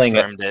Oda calling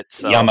confirmed it.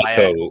 So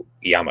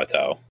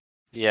Yamato.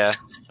 yeah,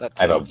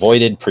 that's. I've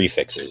avoided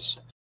prefixes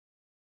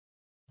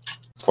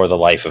for the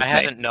life of I me.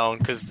 hadn't known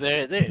because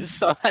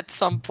so at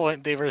some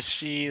point they were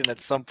she and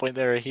at some point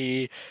they were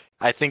he.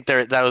 I think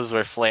that was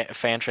where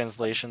fan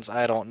translations.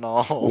 I don't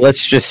know.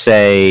 Let's just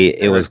say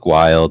it was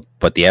wild,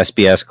 but the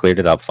SBS cleared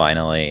it up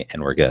finally,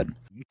 and we're good.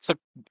 It took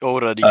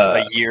Oda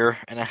a year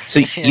and a So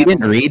you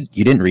didn't read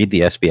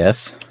the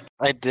SBS?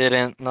 I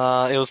didn't.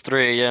 No, it was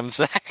 3 a.m.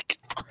 Zach.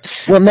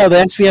 Well, no, the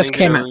SBS Maybe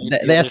came I'll out. read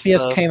The the other SBS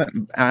stuff.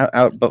 came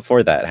out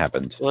before that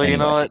happened. Well, you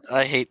know anyway. what?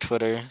 I hate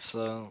Twitter,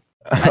 so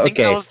I think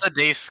Okay. that was the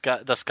day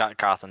the Scott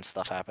Cawthon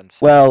stuff happened.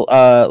 So. Well,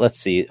 let's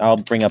see. I'll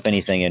bring up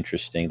anything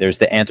interesting. There's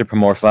the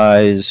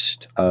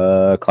anthropomorphized,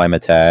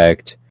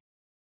 climatect.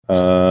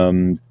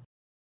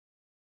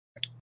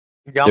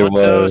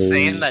 Yamato was-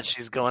 saying that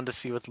she's going to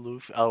see with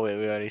Luffy. Oh wait,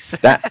 we already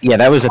said That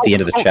was at the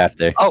end of the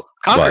chapter. Oh,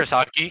 Conqueror's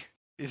hockey.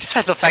 The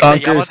fact that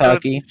Conqueror's Yamato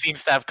hockey.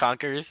 seems to have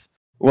Conquerors.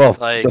 Well,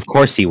 Like- of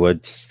course he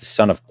would. He's the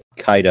son of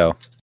Kaido.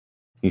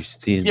 Yeah,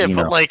 you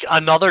but know. like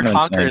another No,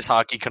 Conqueror's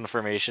hockey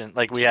confirmation.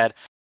 Like we had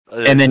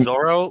And then-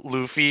 Zoro,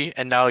 Luffy,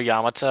 and now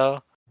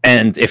Yamato.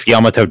 And if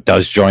Yamato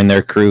does join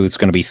their crew, it's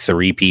going to be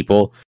 3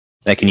 people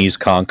that can use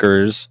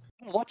Conquerors.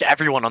 Watch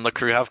everyone on the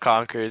crew have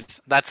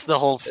Conquerors. That's the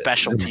whole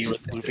specialty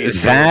with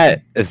Luffy's.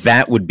 That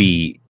would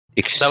be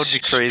That would be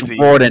crazy.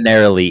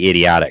 extraordinarily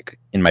idiotic,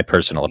 in my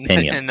personal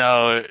opinion.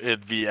 No,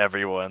 it'd be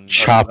everyone.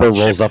 Chopper A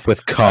ship- rolls up with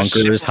a ship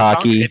Conquerors with Conquer-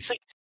 hockey.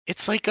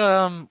 It's like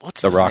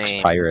what's The his Rocks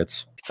name?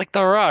 Pirates. It's like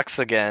the Rocks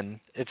again.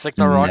 It's like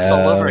the Rocks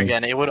all over No.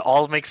 again. It would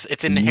all make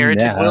it's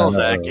inherited will,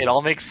 Zach. No. It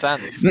all makes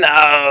sense.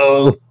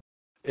 No.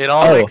 It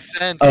all Oh, makes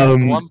sense.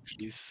 It's One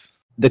Piece.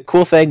 The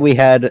cool thing we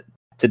had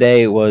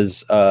today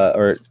was,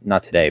 or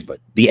not today, but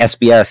the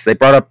SBS. They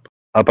brought up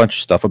a bunch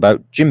of stuff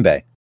about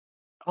Jinbei.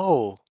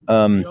 Oh,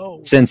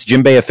 Since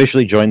Jinbei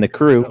officially joined the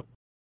crew,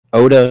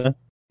 Oda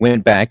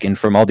went back and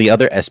from all the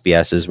other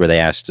SBSs where they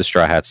asked the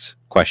Straw Hats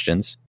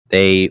questions,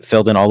 they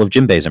filled in all of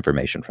Jinbei's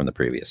information from the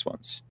previous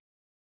ones.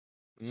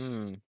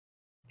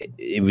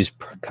 It was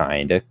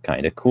kind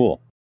of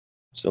cool.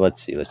 So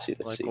let's see. Like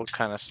what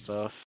kind of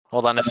stuff?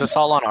 Hold on, is this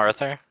all on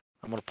Arthur?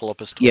 I'm gonna pull up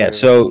his Twitter. Yeah,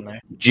 so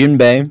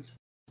Jinbei,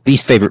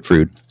 least favorite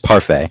food,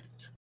 parfait,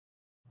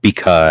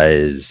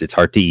 because it's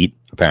hard to eat,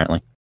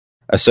 apparently.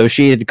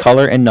 Associated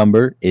color and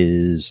number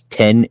is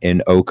 10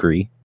 in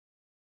ochre.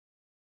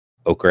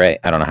 Ochre?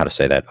 I don't know how to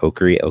say that.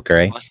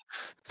 Ochre?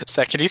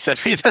 Zach, can you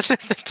send me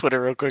the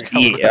Twitter real quick?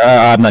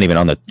 Yeah, I'm not even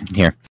on the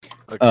here.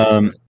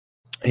 Okay.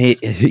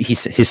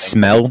 His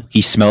smell.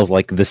 He smells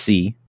like the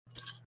sea.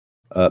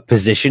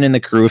 Position in the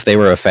crew if they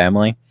were a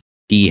family.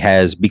 He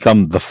has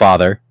become the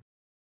father.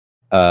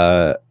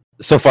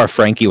 So far,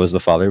 Frankie was the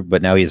father,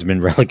 but now he's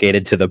been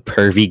relegated to the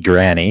pervy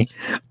granny,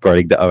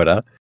 according to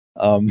Oda.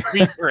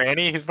 Pervy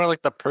granny? He's more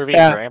like the pervy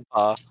Yeah.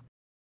 grandpa.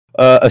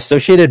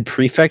 Associated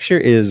prefecture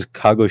is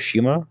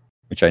Kagoshima,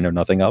 which I know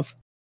nothing of.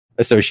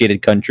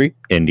 Associated country,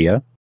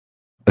 India.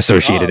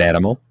 Associated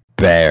animal,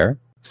 bear.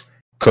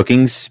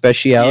 Cooking He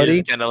speciality,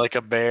 is kind of like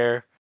a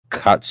bear.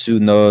 Katsu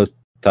no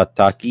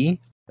Tataki,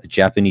 a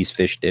Japanese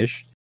fish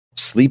dish.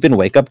 Sleep and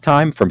wake up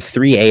time from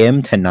 3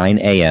 a.m. to 9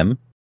 a.m.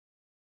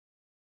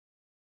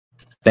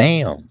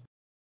 Damn.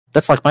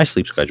 That's like my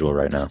sleep schedule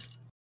right now.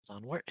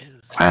 Hold on, where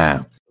is? Wow.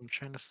 I'm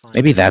trying to find.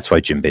 Maybe that's why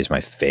Jinbei's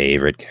my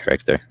favorite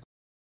character.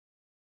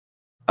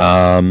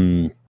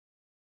 Oh,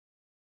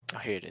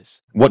 here it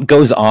is. What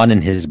goes on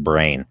in his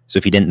brain? So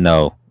if you didn't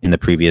know, in the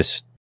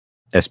previous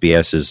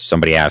SBSs,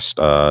 somebody asked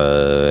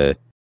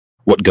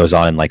what goes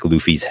on in like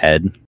Luffy's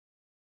head.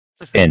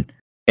 And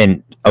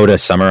Oda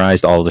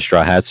summarized all of the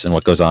Straw Hats and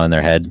what goes on in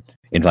their head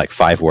in like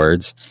 5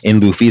 words. In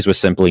Luffy's was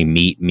simply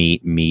meat,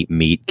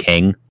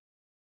 king.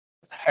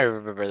 I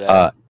remember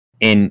that.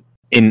 In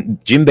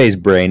Jinbei's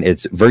brain,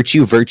 it's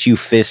virtue,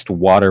 fist,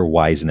 water,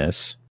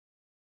 wiseness.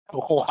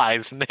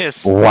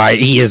 Wiseness. Why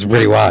he is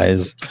pretty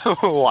wise.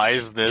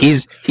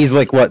 Wiseness. He's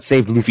like what,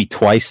 saved Luffy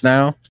twice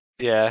now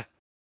Yeah.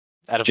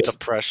 Out of Just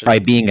depression. by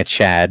being a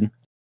Chad.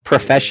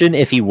 Profession,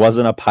 if he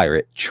wasn't a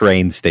pirate,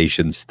 train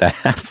station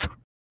staff.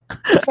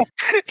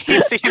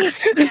 He seemed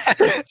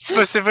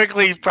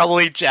specifically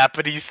probably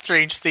Japanese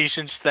train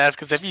station staff.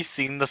 Because have you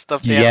seen the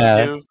stuff they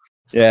have to do?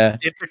 Yeah.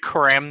 They have to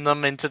cram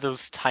them into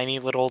those tiny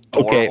little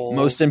door Okay, holes.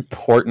 most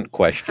important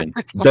question.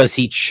 Does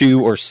he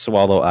chew or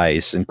swallow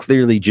ice? And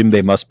clearly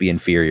Jinbei must be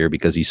inferior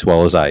because he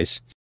swallows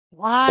ice.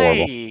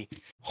 Why?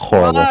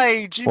 Horrible.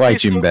 Why? Why,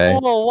 Jinbei's so Jinbei?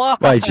 cool. Why?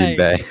 Why,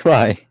 Jinbei?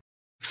 Why?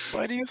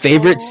 Why do you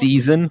Favorite so-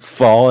 season,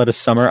 fall at a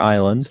summer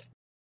island.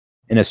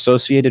 An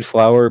associated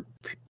flower,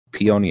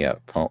 peonia.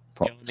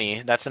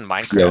 Peony. That's in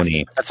Minecraft.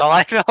 Peony. That's all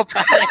I know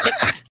about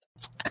it.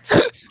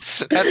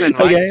 That's in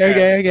Minecraft.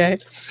 Okay.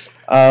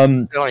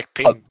 They're like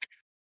pink.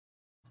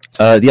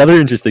 The other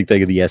interesting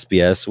thing of the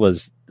SBS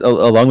was,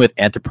 along with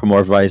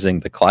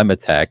anthropomorphizing the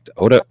climate act,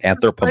 Oda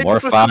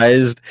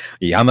anthropomorphized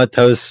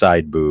Yamato's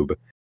side boob.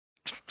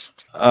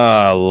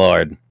 Oh,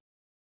 Lord.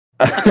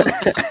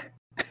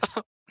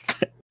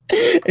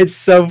 It's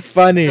so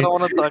funny. I don't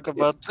want to talk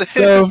about this.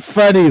 So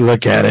funny.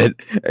 Look at it.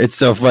 It's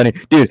so funny.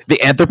 Dude, the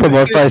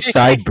anthropomorphized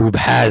side boob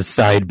has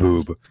side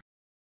boob.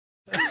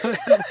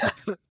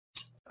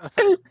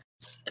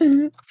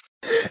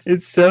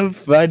 It's so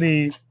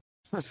funny.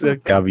 So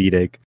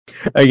comedic.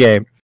 Okay.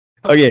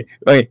 You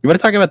want to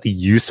talk about the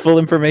useful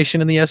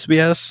information in the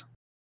SBS?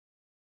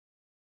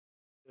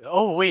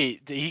 Oh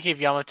wait, he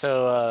gave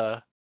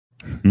Yamato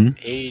Hmm?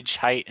 age,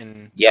 height,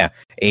 and Yeah,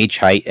 age,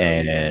 height,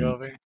 and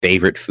over.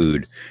 favorite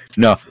food.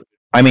 No,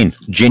 I mean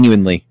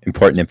genuinely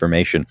important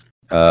information.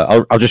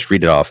 I'll just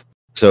read it off.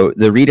 So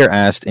the reader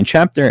asked in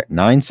chapter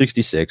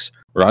 966,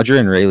 Roger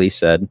and Rayleigh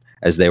said,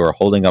 as they were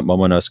holding up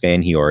Momonosuke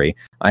and Hiyori.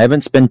 I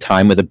haven't spent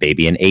time with a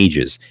baby in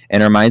ages,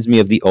 and it reminds me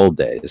of the old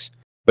days.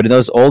 But in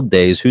those old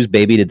days, whose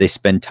baby did they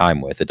spend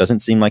time with? It doesn't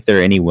seem like there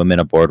are any women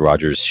aboard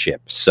Roger's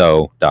ship.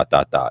 So, ...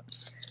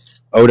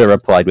 Oda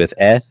replied with,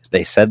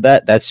 they said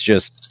that? That's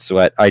just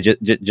sweat. I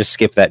just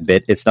skip that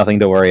bit. It's nothing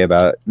to worry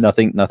about.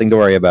 Nothing to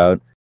worry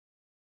about.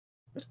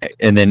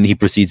 And then he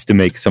proceeds to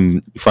make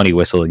some funny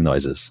whistling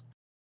noises.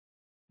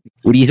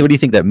 What do you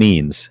think that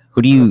means?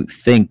 Who do you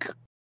think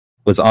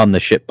was on the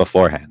ship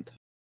beforehand?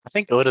 I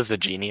think Oda's a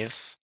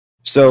genius.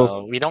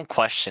 So We don't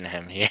question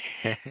him here.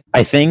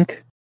 I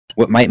think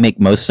what might make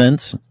most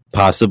sense,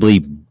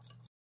 possibly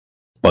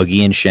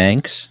Buggy and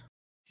Shanks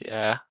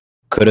Yeah.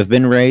 could have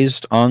been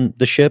raised on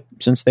the ship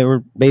since they were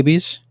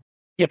babies.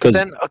 Yeah, but 'Cause-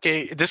 then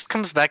okay, this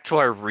comes back to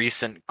our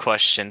recent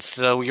question.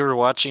 So we were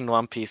watching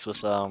One Piece with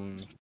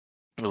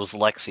it was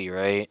Lexi,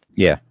 right?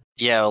 Yeah.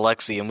 Yeah,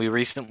 Lexi, and we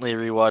recently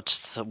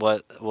rewatched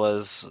what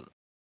was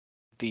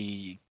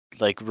the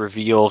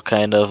reveal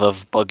kind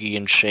of Buggy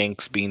and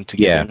Shanks being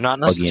together. Yeah, Not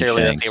Buggy and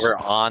necessarily that they Shanks. were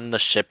on the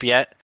ship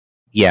yet.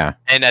 Yeah.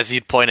 And as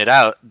you pointed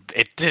out,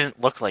 it didn't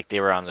look like they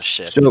were on the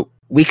ship. So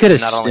we could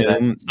Not only that,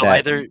 assume so that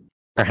either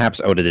perhaps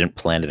Oda didn't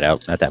plan it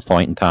out at that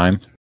point in time.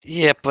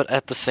 yeah, but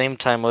at the same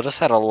time, Otis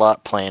had a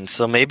lot planned.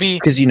 So maybe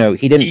Because, he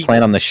didn't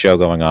plan on the show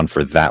going on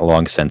for that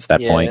long since that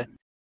point.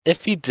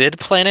 If he did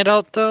plan it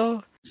out,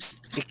 though,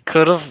 it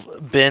could have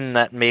been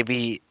that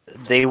maybe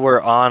they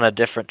were on a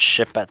different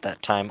ship at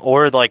that time,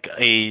 or like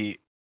a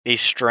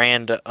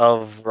strand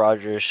of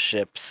Roger's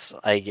ships.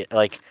 I get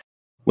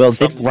Well,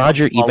 some- did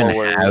Roger some even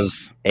have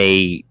followers.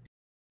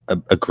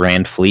 a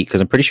grand fleet?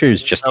 Because I'm pretty sure it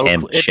was just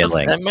him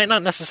chilling. It might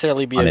not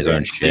necessarily be on a his own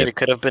grand fleet. ship. It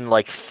could have been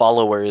like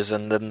followers,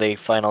 and then they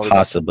finally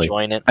Possibly. got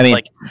to join it. I mean-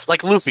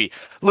 like Luffy.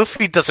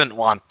 Luffy doesn't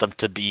want them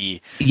to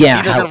be. Yeah,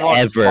 he doesn't want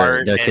however,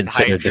 Bart they're and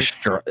considered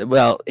Hydra.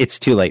 well, it's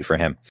too late for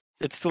him.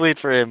 It's too late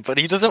for him, but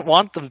he doesn't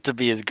want them to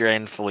be his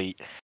grand fleet.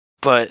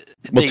 But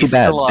Well, they too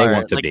bad. still They are.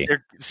 want to be.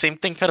 Same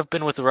thing could have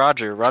been with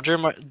Roger. Roger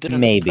didn't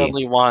Maybe.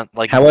 probably want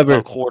However,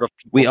 a horde of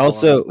people. We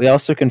following him.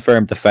 also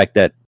confirmed the fact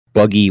that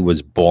Buggy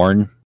was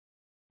born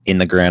in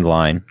the Grand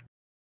Line.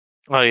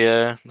 Oh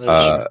yeah.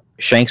 That's true.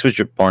 Shanks was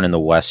born in the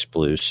West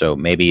Blue, so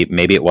maybe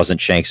it wasn't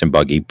Shanks and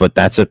Buggy, but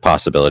that's a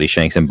possibility.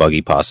 Shanks and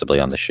Buggy possibly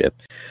on the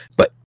ship.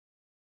 But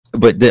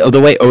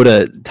the way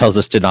Oda tells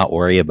us to not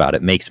worry about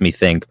it makes me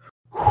think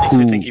Makes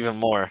me think even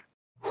more.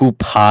 who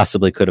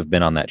possibly could have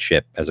been on that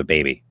ship as a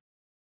baby.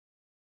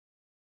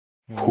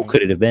 Who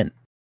could it have been?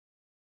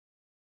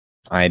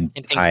 I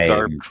think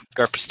Garp.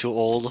 Garp is too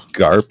old.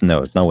 Garp?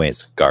 No way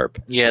it's Garp.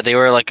 Yeah, they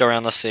were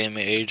around the same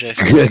age. I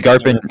feel like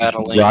Garp they and were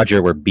battling.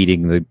 Roger were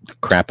beating the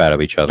crap out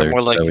of each other. They're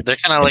more so it's they're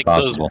kind of like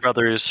those impossible.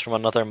 brothers from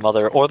another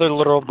mother, or they're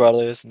literal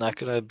brothers. Not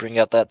gonna bring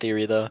out that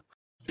theory though.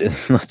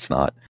 Let's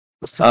not.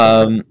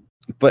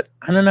 But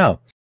I don't know.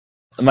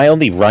 My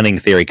only running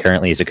theory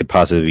currently is it could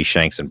possibly be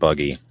Shanks and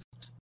Buggy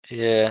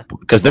Yeah,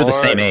 because they're the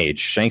Or same age.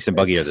 Shanks and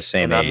Buggy are the it's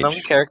same an unknown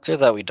age, character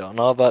that we don't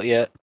know about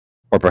yet,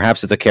 or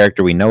perhaps it's a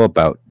character we know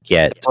about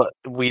yet. but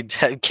we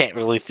can't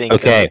really think.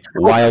 Okay, of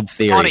wild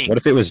theory. Bonnie. What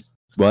if it was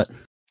what?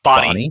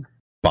 Bonnie.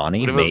 Bonnie.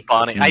 What if it was Mate.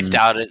 Bonnie? I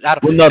doubt it. I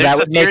don't, Well, no, there's that a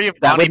would theory make-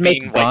 of that Bonnie would make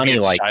being Bonnie,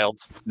 Whitebeard's like- child.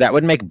 That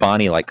would make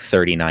Bonnie like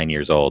 39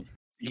 years old.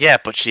 Yeah,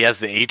 but she has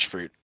the age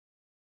fruit,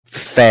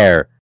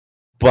 Fair,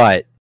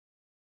 but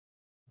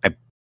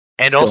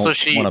and Don't also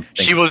she wanna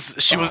think was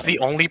Bonnie. the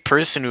only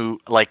person who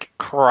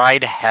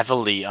cried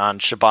heavily on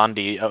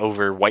Shabandi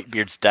over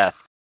Whitebeard's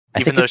death. I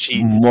Even think though it's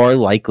she- more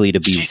likely to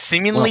be. She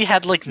seemingly well,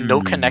 had no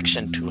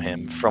connection to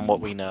him, from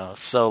what we know.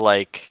 So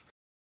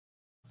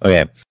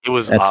Okay, it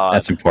was odd.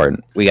 that's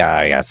important.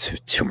 I got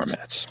 2 more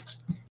minutes.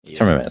 Yeah.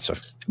 2 more minutes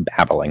of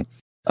babbling.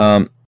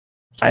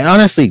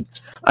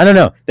 I don't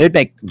know. They'd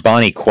make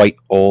Bonnie quite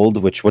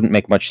old, which wouldn't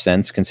make much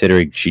sense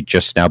considering she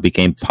just now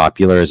became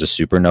popular as a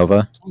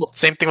supernova.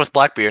 Same thing with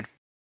Blackbeard.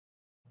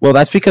 Well,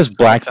 that's because makes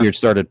Blackbeard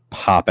started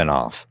popping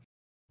off.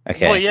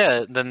 Okay, Well,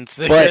 yeah. Then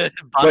But-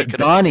 Bonnie but could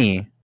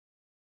Bonnie,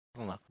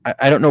 don't know.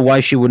 I don't know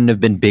why she wouldn't have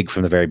been big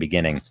from the very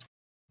beginning.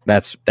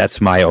 That's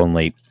my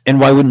only. And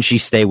why wouldn't she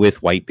stay with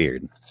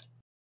Whitebeard?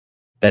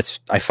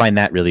 I find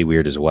that really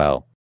weird as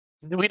well.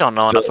 We don't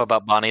know enough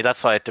about Bonnie.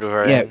 That's why I threw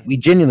her Yeah, in. we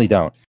genuinely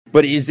don't.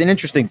 But it's an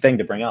interesting thing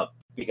to bring up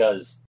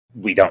because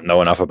we don't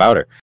know enough about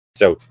her.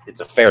 So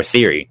it's a fair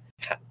theory,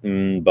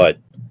 but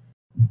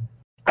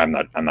I'm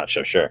not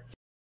so sure.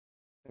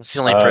 It's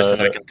the only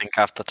person I can think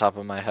off the top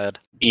of my head.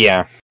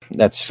 Yeah,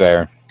 that's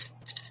fair.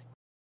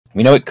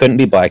 We know it couldn't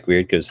be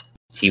Blackbeard because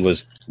he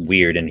was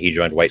weird and he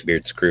joined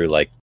Whitebeard's crew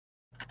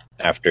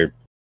after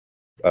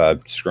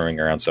screwing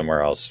around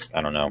somewhere else.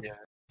 I don't know.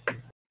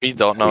 We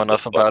don't know Creepy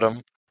enough fuck. about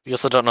him. We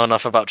also don't know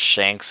enough about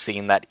Shanks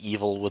seeing that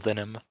evil within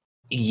him.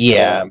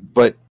 Yeah,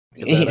 but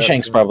That's-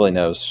 Shanks probably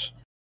knows.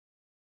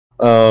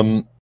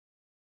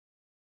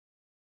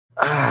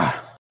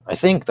 I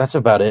think that's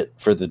about it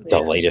for the Yeah.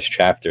 latest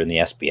chapter in the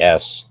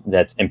SBS.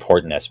 That's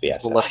important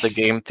SBS. We'll let the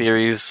game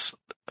theories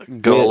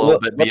go We'll- a little we'll-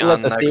 bit we'll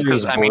let beyond the next.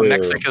 Because theories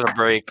next brew. week is a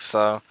break,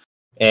 so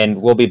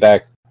And we'll be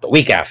back the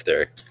week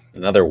after.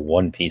 Another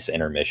One Piece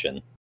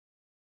intermission.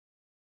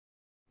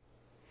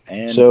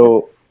 And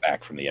So,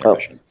 back from the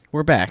intermission.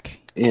 We're back.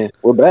 yeah,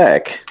 we're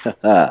back.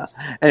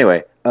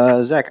 Anyway,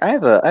 Zach, I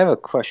have a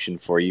question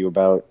for you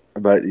about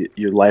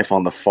your life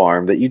on the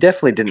farm that you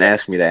definitely didn't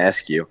ask me to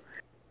ask you.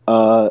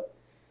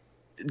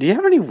 Do you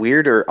have any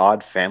weird or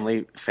odd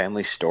family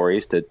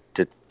stories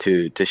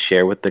to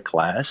share with the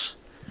class?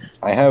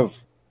 I have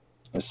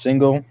a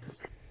single.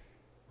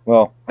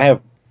 Well, I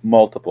have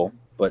multiple,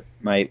 but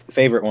my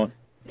favorite one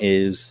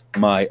is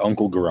my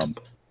Uncle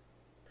Grump.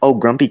 Oh,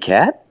 Grumpy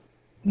Cat?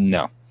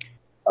 No.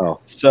 Oh.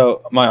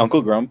 So my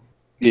Uncle Grump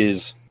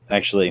is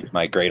actually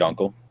my great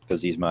uncle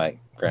because he's my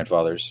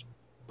grandfather's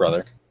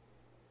brother.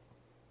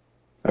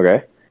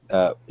 Okay.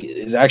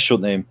 His actual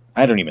name,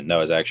 I don't even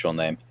know his actual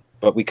name,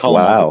 but we call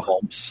him Wow. Uncle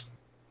Pumps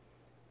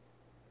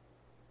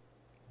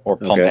or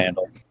Pump Okay.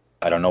 Handle.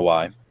 I don't know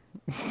why,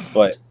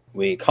 but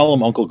we call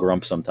him Uncle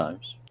Grump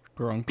sometimes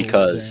Grunkle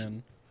because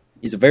Stan.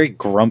 he's a very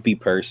grumpy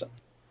person.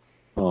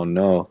 Oh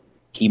no.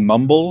 He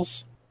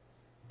mumbles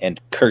and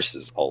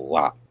curses a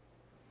lot.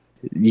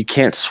 You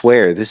can't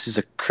swear. This is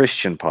a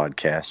Christian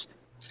podcast.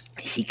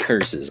 He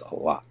curses a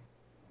lot.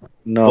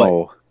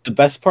 No. The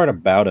best part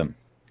about him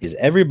is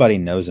everybody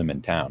knows him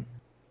in town.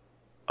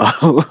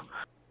 Oh.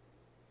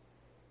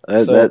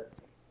 So-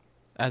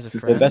 As a The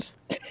friend. best,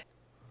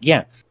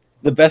 yeah,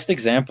 the best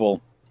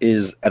example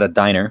is at a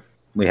diner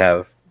we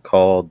have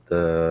called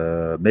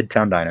the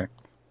Midtown Diner.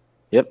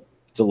 Yep.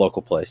 It's a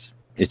local place.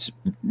 It's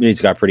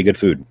got pretty good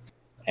food,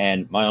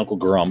 and my Uncle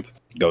Grump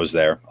goes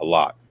there a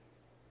lot,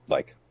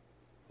 like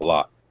a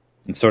lot,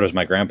 and so does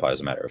my grandpa.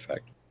 As a matter of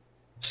fact,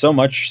 so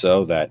much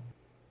so that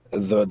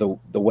the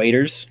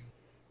waiters,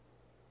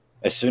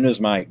 as soon as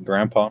my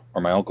grandpa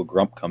or my Uncle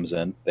Grump comes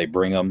in, they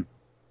bring them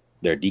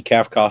their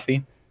decaf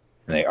coffee,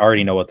 and they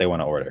already know what they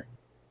want to order.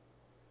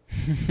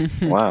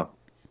 Wow.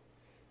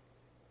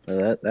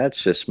 Well,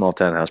 that's just small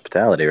town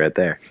hospitality right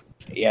there.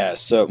 Yeah,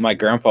 so my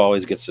grandpa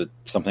always gets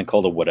something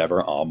called a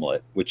whatever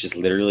omelet, which is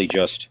literally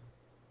just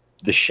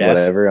the chef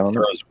Whatever on it.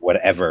 throws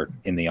whatever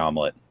in the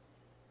omelet.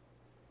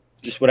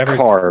 Just whatever.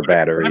 Car whatever,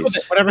 batteries.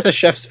 Whatever the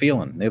chef's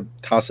feeling, they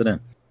toss it in.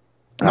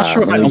 I'm not Ah,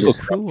 sure what let my me Uncle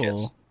just- Grump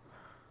gets. Cool.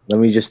 Let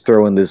me just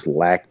throw in this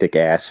lactic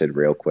acid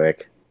real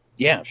quick.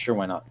 Yeah, sure,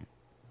 why not?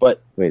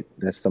 But Wait,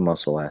 that's the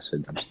muscle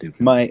acid. I'm stupid.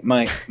 my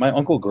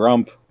Uncle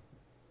Grump,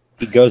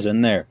 he goes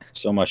in there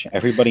so much.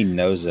 Everybody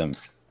knows him.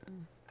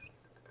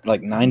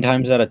 Like 9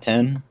 times out of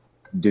 10,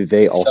 Do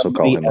they also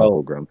Somebody call him else.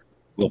 Uncle Grump?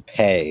 will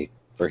pay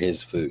for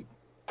his food.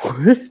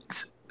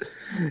 What?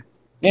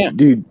 Yeah.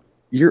 Dude,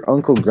 your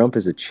Uncle Grump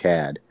is a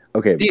Chad.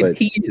 Okay, Dude, but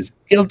he is.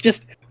 He'll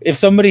just if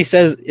somebody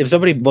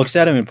looks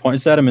at him and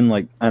points at him and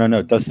like I don't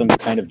know, does some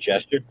kind of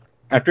gesture.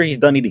 After he's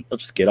done eating, he'll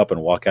just get up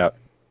and walk out.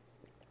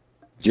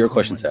 Zero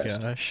questions Oh my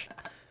asked, gosh.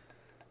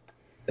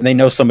 and they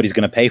know somebody's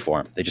going to pay for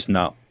him. They just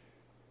know.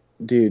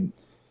 dude,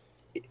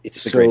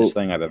 It's the So- greatest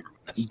thing I've ever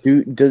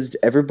witnessed. does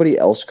everybody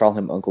else call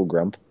him Uncle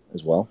Grump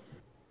as well?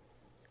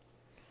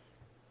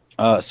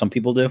 Some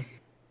people do.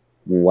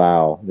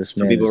 Wow, this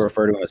Some man. people is-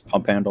 refer to him as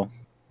Pump Handle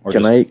or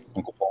Can just I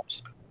Uncle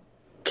Pumps.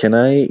 can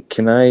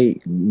I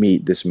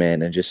meet this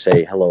man and just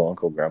say hello,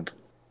 Uncle Grump?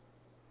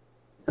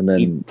 And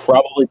He'd then,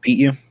 probably beat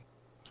you.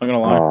 I'm gonna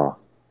lie. oh,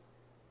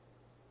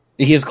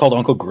 He is called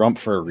Uncle Grump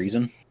for a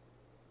reason.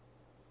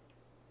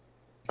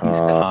 He's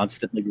Uh,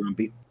 constantly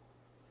grumpy.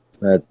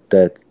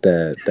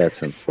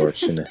 that's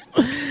unfortunate.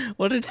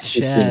 What a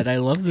Chad. I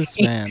love this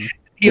man.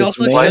 He This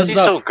also man- Why is shows he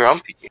up. so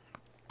grumpy?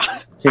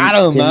 I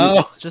don't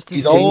know. It's just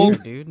He's his nature,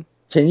 old. dude.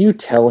 Can you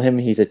tell him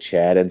he's a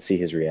Chad and see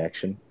his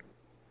reaction?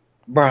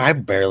 Bro, I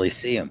barely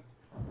see him.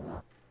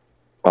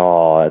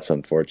 Oh, that's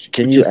unfortunate.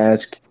 Can Which you is-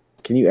 ask?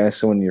 Can you ask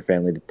someone in your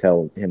family to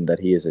tell him that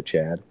he is a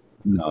Chad?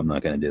 No, I'm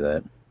not going to do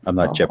that. I'm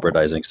not Oh.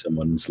 jeopardizing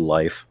someone's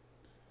life.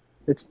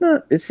 It's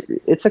not.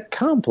 It's a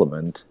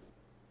compliment.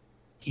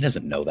 He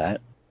doesn't know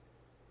that.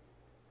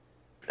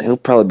 He'll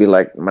probably be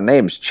like, "My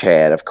name's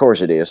Chad. Of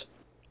course it is.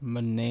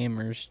 My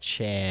namer's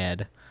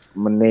Chad.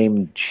 My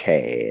name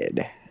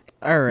Chad."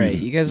 All right,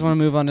 Mhm. you guys want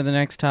to move on to the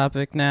next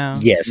topic now?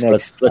 Yes,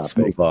 Next let's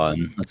topic. move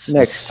on. Let's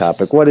Next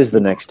topic. What is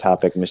the next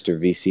topic, Mr.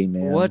 VC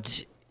man?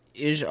 What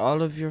is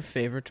all of your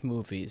favorite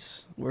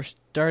movies? We're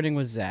starting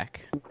with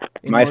Zach.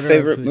 In My order of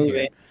favorite who's movie.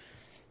 here.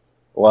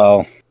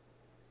 Well,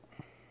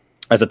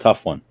 that's a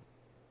tough one.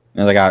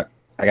 And I got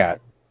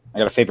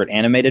a favorite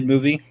animated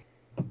movie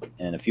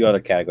and a few other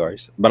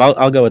categories, but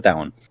I'll go with that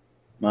one.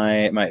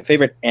 My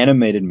favorite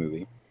animated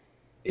movie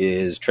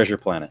is Treasure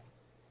Planet.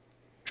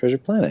 Treasure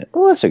Planet.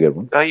 Oh, that's a good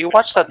one. You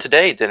watched that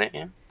today, didn't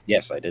you?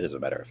 Yes, I did, as a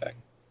matter of fact.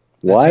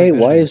 That's Why? so good.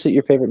 Why is it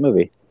your favorite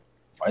movie?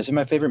 Why is it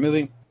my favorite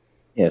movie?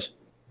 Yes.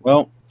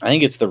 Well, I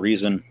think it's the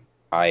reason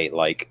I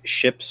like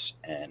ships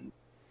and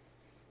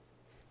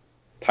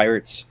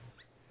pirates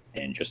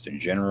and just in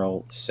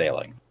general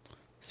sailing.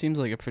 Seems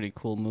like a pretty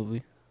cool movie.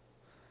 It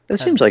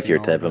Haven't seems like seen your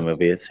all type of of it.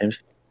 movie. It seems.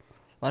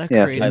 A lot of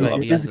Yeah, creative I love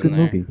ideas that.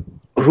 in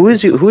there. Who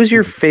is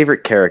your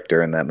favorite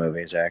character in that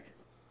movie, Zach?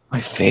 My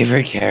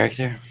favorite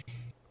character?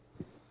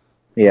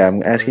 Yeah,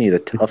 I'm asking you the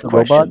tough the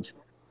robot? questions.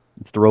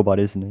 It's the robot,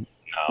 isn't it? No,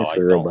 It's I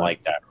the don't robot.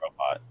 like that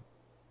robot.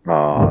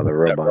 Oh, the That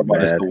robot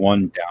robot is dad. the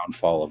one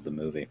downfall of the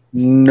movie.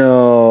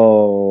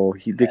 No,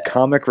 the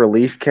comic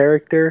relief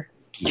character.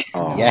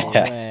 Oh, No Yeah.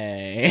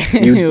 way.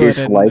 you What a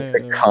dislike the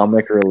nerd.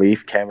 comic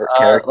relief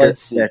character?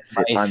 Let's see. That's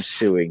it. I'm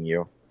suing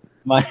you.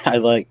 I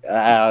like.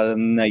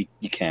 No,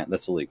 you can't.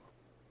 That's illegal.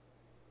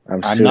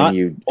 I'm I'm suing not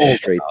you old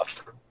straight.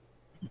 enough.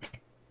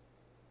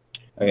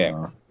 Okay.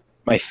 Uh,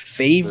 My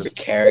favorite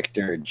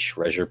character in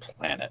Treasure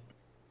Planet.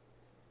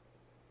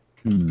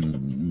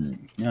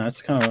 Yeah,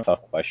 that's kind of a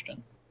tough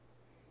question.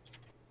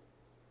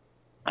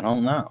 I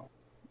don't know.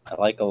 I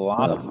like a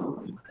lot of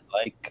them.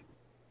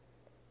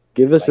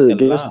 give us Like a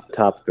give us lot. the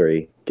top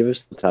three. Give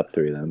us the top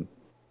three then.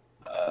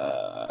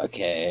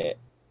 Okay.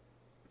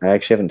 I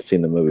actually haven't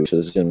seen the movie, so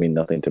this is gonna mean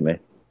nothing to me.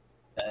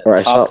 Or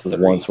I saw Top it three.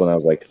 once when I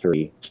was like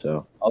 3.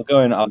 So I'll go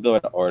in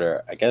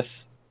order. I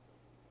guess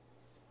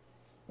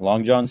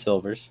Long John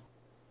Silver's,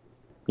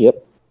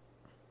 yep,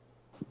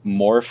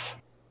 Morph,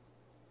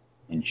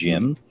 and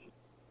Jim.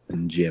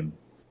 and Jim.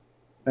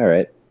 All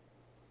right.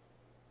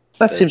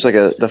 That seems like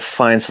the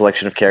fine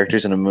selection of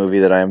characters in a movie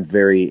that I am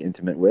very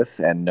intimate with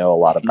and know a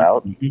lot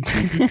about.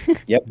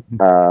 Yep.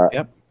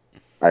 Yep.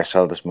 I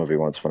saw this movie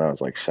once when I was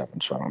like 7,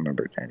 so I don't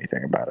remember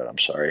anything about it. I'm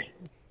sorry.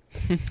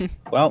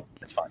 Well,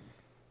 it's fine.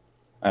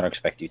 I don't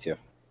expect you to.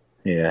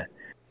 Yeah.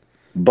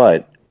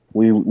 But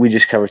we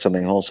just covered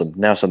something wholesome.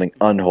 Now something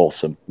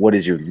unwholesome. What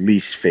is your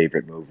least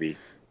favorite movie?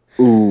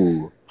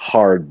 Ooh,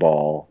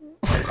 Hardball.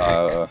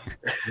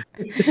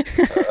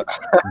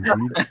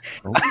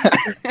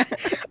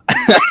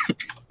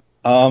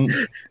 Um.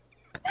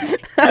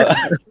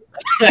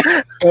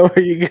 How are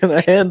you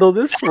gonna handle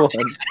this one?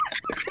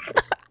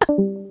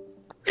 Oh.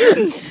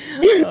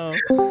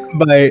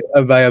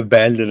 by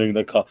abandoning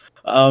the call.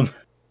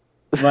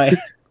 My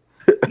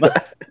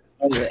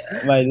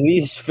my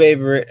least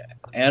favorite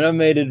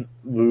animated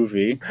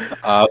movie.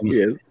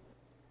 Yes.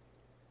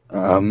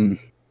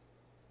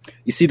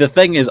 You see, the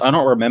thing is, I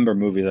don't remember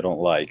movies I don't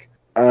like.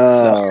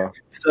 Oh,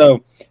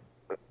 So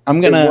I'm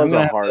gonna. it was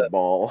I'm gonna a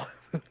hardball.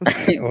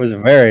 it was a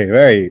very,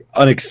 very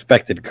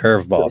unexpected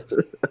curveball.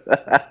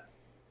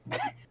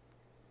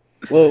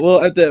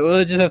 We'll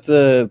just have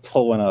to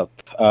pull one up.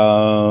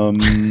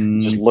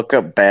 Just look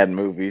up bad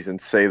movies and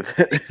say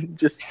that.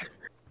 Just,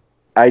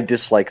 I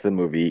dislike the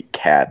movie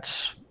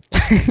Cats.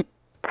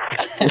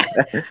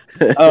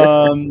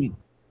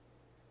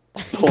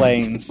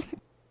 Planes.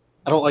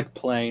 I don't like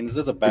planes.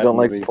 This is a bad You don't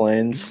movie. like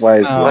planes? Why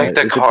is that? Like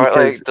the Is it car, because-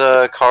 like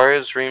the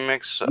Cars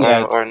remix,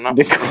 Yeah, or not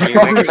the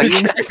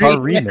remix. Our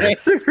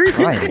remix.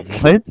 Ryan,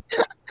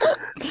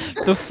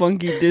 what? The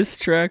funky diss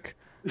track.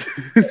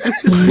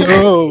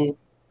 No,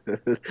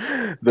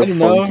 the don't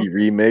know. funky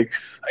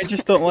remix. I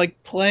just don't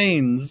like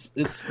planes.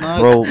 It's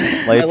not. Bro,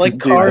 I life like is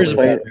cars the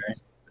better.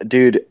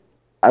 Dude,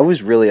 I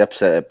was really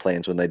upset at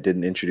Planes when they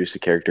didn't introduce a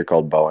character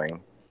called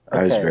Boeing.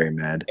 I was Okay. very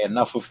mad.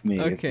 Enough of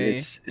me. Okay.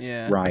 It's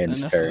yeah. Ryan's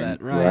enough turn. Of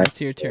that. Ryan, it's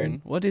your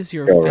turn. What is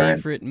your Go, Ryan.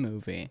 favorite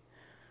movie?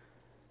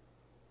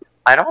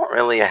 I don't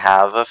really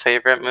have a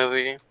favorite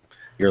movie.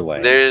 You're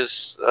lame.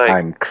 There's like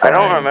I'm I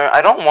don't crying. remember.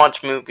 I don't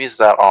watch movies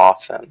that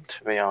often,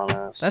 to be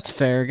honest. That's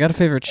fair. Got a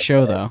favorite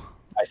show though.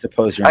 I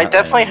suppose you're. I not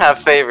definitely lame. have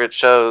favorite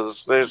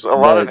shows. There's a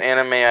lot of But-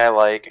 anime I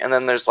like, and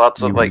then there's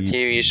lots of like You-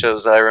 TV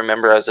shows that I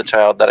remember as a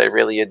child that I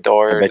really I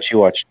adored. bet you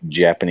watch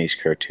Japanese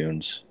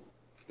cartoons.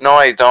 No,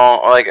 I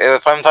don't. Like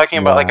if I'm talking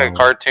about like a Wow.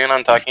 cartoon,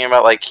 I'm talking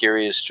about like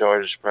Curious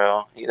George,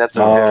 bro. That's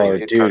a Oh, very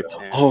good dude.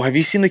 cartoon. Oh, have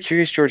you seen the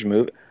Curious George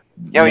movie?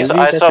 Yeah, movie?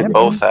 I saw That's-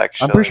 both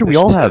actually. I'm pretty sure we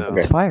There's all have. two.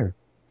 It's fire.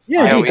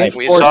 Yeah, Yeah, dude, I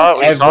we forced saw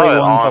it everyone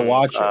to on.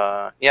 watch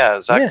it.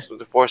 Yeah, Zach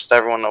forced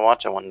everyone to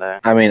watch it one day.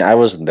 I mean, I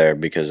wasn't there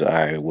because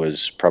I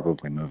was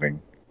probably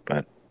moving,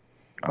 but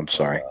I'm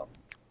sorry.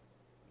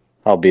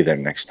 I'll be there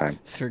next time.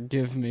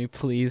 Forgive me,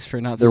 please,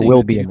 for not There seeing will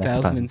the be a next time.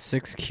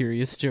 2006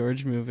 Curious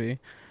George movie.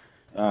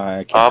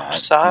 I can't.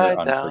 Upside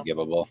You're down.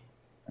 unforgivable.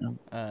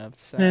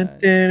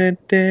 Upside.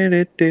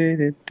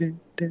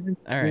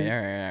 All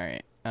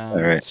right. All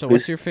right. So,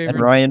 what's your favorite?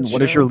 And Ryan,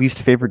 what is show? your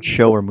least favorite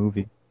show or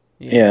movie?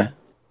 Yeah.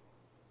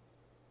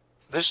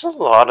 There's a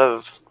lot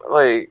of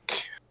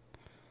like.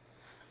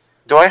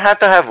 Do I have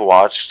to have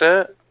watched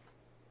it?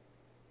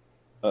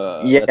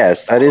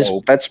 Yes,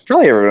 that's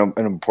probably an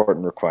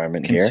important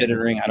requirement here.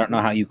 Considering I don't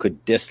know how you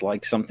could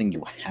dislike something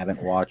you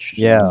haven't watched.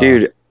 Yeah.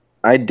 Dude,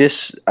 I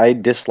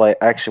dislike.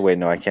 Actually, wait,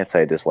 no, I can't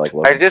say I dislike. I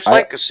Logan.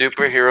 dislike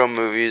superhero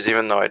movies,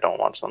 even though I don't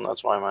watch them.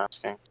 That's why I'm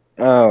asking.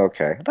 Oh,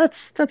 okay.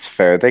 That's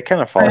fair. They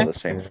kind of follow That's the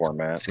same fair.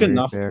 format. It's good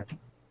enough. Fair.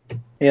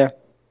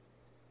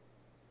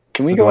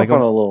 Can we So go do I off go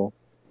on a next? little?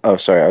 Oh,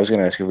 sorry. I was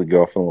gonna ask if we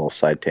go off on a little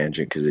side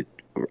tangent because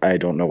I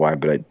don't know why,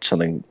 but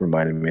something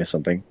reminded me of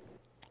something.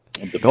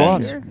 It Go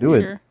on, depends. Sure, do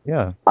it. sure.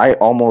 Yeah. I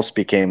almost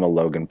became a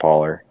Logan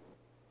Pauler.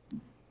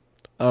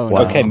 Oh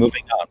Wow. no. Okay,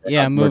 moving on. We're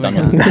Yeah, done- we're moving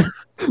done with on. it.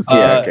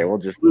 Yeah. Okay. We'll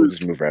just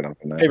move right on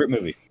from that. Favorite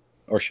movie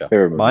or show?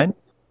 Favorite movie. Mine?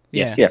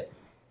 Yes. Yeah.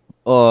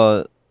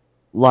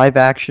 Live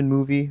action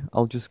movie.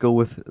 I'll just go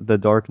with The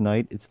Dark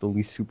Knight. It's the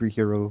least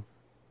superhero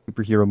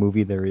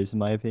movie there is, in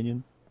my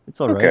opinion. It's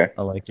alright. Okay.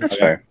 I like it. That's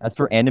Okay. fair. As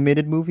for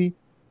animated movie,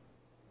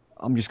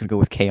 I'm just gonna go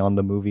with K on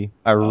the movie.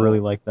 I really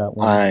like that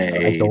one.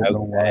 I don't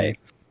know why.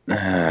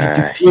 Okay.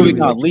 Just Moving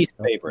really on, like least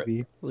that favorite.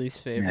 movie.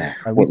 Least favorite.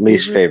 My What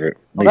least favorite?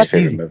 Oh, Least that's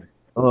favorite easy.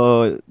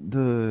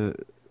 movie.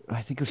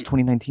 I think it was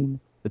 2019.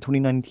 The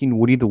 2019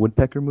 Woody the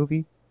Woodpecker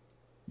movie.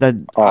 That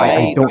Oh,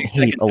 I don't I hate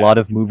second a lot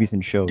of movies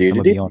and shows. I'm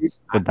gonna be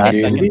honest, but I that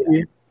second movie,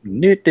 that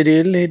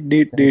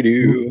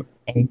movie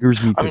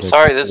angers me to I'm the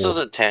sorry, this core. is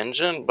a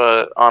tangent,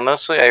 but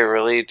honestly, I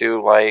really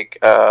do like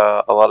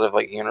a lot of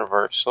like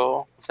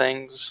Universal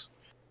things.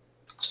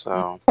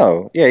 So,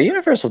 Oh, yeah,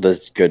 Universal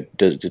does good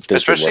does good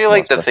especially work on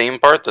like that the stuff. theme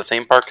park. The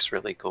theme park is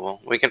really cool.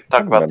 We can talk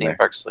Haven't about been theme there.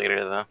 parks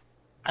later, though.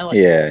 I like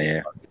Yeah, that.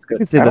 yeah. It's We good.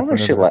 could say I that don't for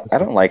actually another like. I episode.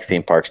 don't like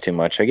theme parks too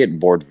much. I get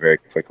bored very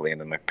quickly,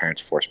 and then my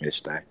parents force me to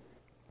stay.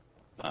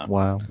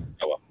 Wow.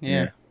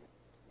 Yeah.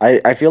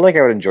 I feel like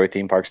I would enjoy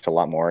theme parks a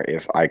lot more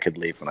if I could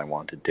leave when I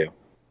wanted to.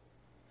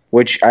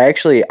 Which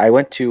I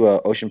went to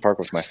Ocean Park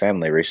with my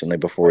family recently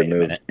before we Wait a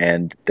moved, minute.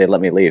 and they let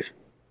me leave,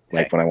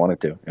 like Hey. when I wanted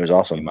to. It was We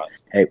awesome.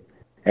 must.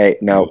 Hey,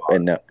 no, Move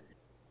on. no.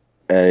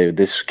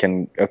 This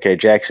can okay,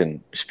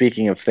 Jackson.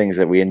 Speaking of things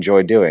that we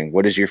enjoy doing,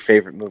 what is your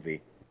favorite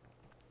movie?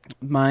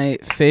 My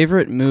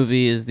favorite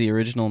movie is the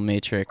original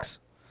Matrix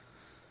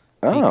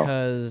Oh, Good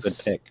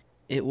because pick.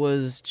 it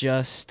was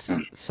just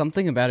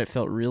something about it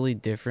felt really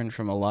different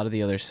from a lot of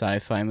the other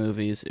sci-fi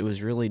movies. It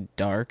was really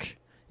dark.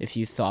 If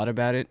you thought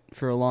about it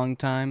for a long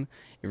time,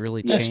 it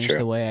really That's changed true.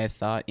 the way I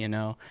thought,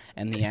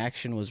 and the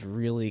action was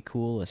really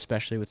cool,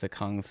 especially with the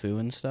kung fu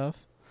and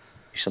stuff.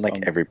 you sound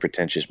like every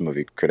pretentious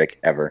movie critic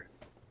ever.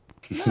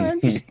 No,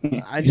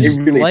 I It just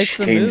really like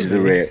the changed the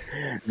movie.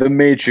 way the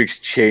Matrix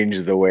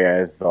changed the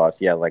way I thought.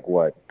 Yeah, like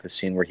what? The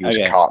scene where he was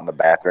Okay. caught in the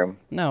bathroom.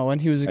 No, when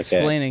he was Okay.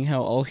 explaining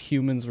how all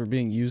humans were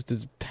being used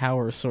as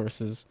power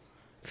sources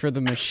for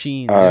the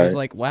machines, I was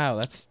like, wow,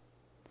 that's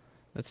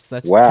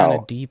kind Wow.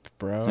 of deep,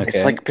 bro. Okay.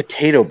 It's like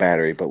potato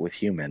battery, but with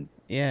human.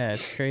 Yeah,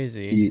 it's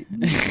crazy.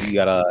 You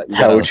gotta.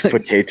 Couch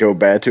potato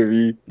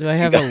battery. Do I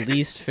have got- a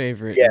least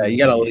favorite? Yeah, you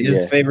got a movie? least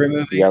Yeah. favorite You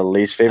movie. got a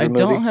least favorite I movie?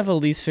 don't have a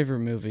least favorite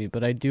movie,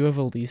 but I do have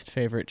a least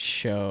favorite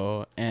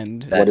show,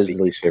 and What is the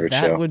least favorite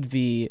that show? would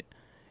be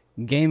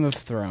Game of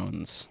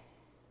Thrones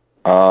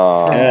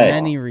Oh, for Okay.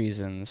 many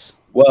reasons.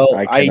 Well,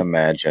 I can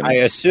imagine. I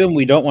assume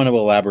we don't want to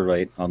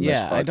elaborate on this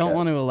Yeah, podcast. I don't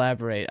want to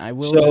elaborate. I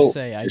will So, just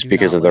say I just do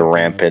because not of the like Game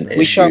rampant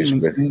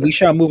Thrones. We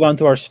shall move on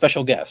to our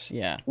special guest.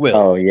 Yeah. Will,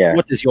 Oh, yeah.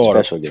 what is your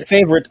Special guest.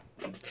 favorite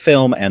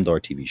film and/or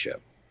TV show?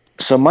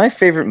 So my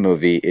favorite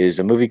movie is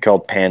a movie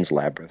called Pan's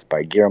Labyrinth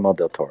by Guillermo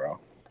del Toro.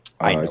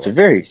 I know It's a it.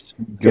 very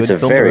Good it's a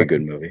film very director.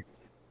 good movie.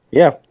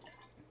 Yeah.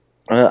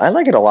 I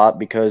like it a lot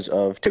because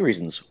of two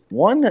reasons.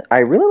 One, I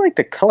really like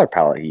the color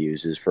palette he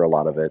uses for a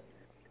lot of it.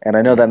 And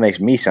I know that makes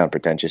me sound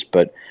pretentious,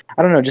 but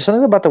I don't know, just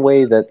something about the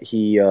way that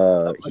he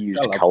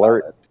used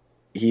color.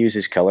 He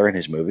uses color in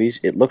his movies.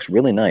 It looks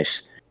really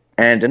nice.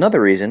 And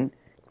another reason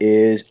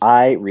is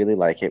I really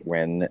like it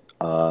when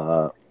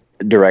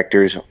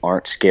directors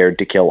aren't scared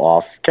to kill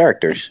off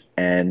characters.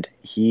 And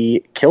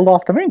he killed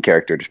off the main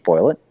character to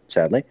spoil it,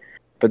 sadly.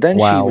 But then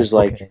she was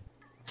like,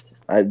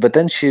 okay. but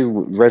then she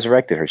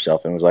resurrected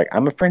herself and was like,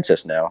 "I'm a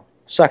princess now.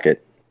 Suck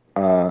it."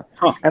 And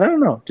I don't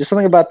know, just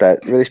something about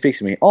that really speaks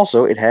to me.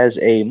 Also, it has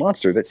a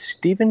monster that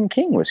Stephen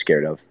King was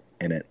scared of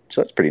in it,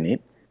 so that's pretty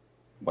neat.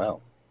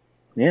 Well,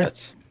 Yeah,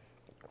 that's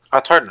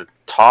That's hard to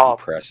top.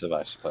 impressive,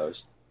 I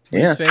suppose.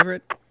 yeah. Least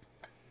favorite?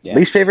 Yeah.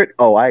 Least favorite?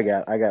 Oh, I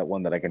got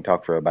one that I can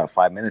talk for about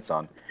 5 minutes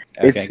on.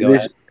 Okay, go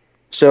ahead.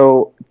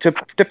 So to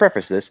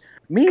preface this,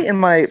 me and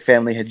my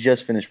family had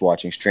just finished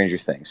watching Stranger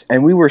Things,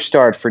 and we were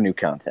starved for new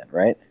content,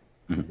 right?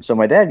 Mhm. So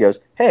my dad goes,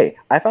 "Hey,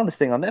 I found this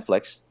thing on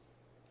Netflix.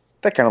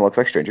 That kind of looks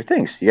like Stranger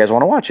Things. You guys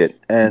want to watch it?"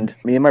 And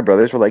me and my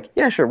brothers were like,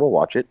 "Yeah, sure, we'll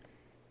watch it."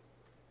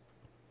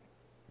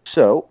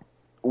 So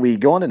we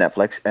go onto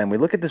Netflix and we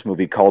look at this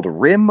movie called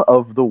Rim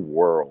of the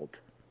World.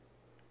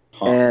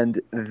 Huh. And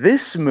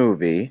this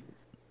movie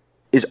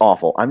is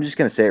awful. I'm just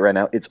going to say it right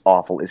now. It's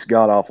awful. It's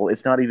god-awful.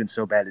 It's not even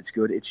so bad it's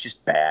good. It's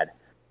just bad.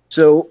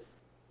 So,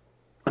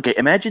 okay,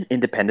 imagine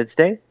Independence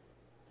Day,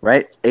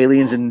 right?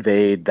 Aliens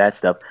invade, that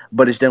stuff,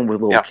 but it's done with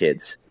little Yeah.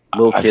 kids.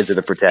 Little I've kids are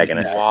the seen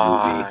protagonists. that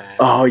Why?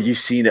 Oh, you've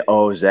seen it.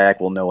 Oh, Zach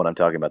will know what I'm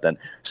talking about then.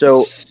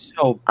 So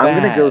I'm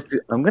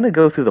gonna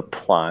go through the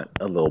plot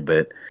a little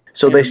bit.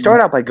 So they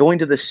start out by going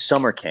to this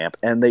summer camp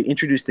and they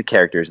introduce the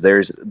characters.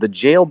 There's the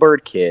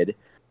jailbird kid,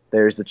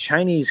 there's the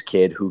Chinese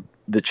kid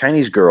the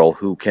Chinese girl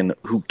who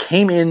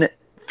came in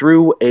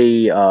through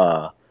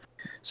a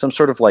some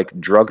sort of like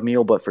drug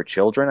meal but for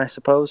children, I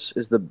suppose,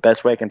 is the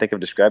best way I can think of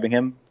describing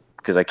him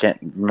because I can't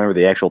remember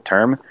the actual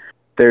term.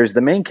 There's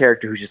the main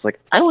character who's just like,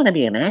 "I want to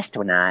be an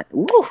astronaut."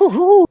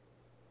 Woo-hoo-hoo.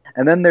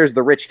 And then there's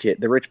the rich kid,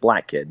 the rich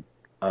black kid.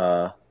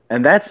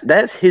 And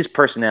that's his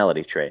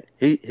personality trait.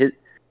 They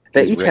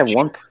He's each have rich.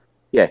 one.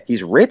 Yeah,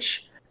 he's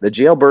rich. The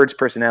jailbird's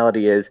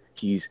personality is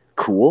he's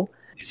cool.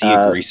 Is he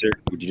a greaser?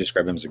 Would you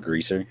describe him as a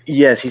greaser?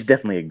 Yes, he's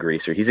definitely a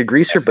greaser. He's a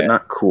greaser, but Okay.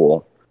 not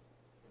cool.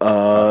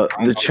 I'm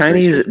The a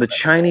Chinese, greaser.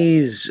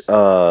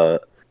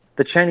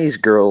 the Chinese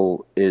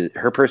girl is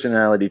her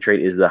personality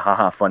trait is the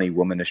haha funny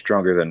woman is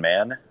stronger than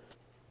man.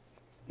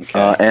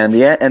 Okay. And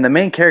the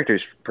main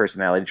character's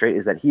personality trait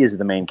is that he is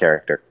the main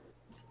character.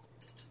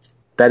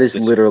 That is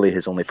This- literally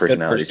his only Good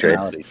personality trait.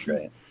 personality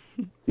trait.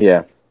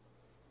 Yeah.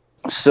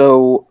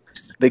 So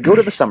they go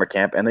to the summer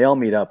camp and they all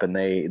meet up and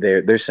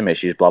there's some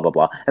issues, blah blah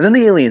blah, and then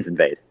the aliens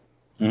invade.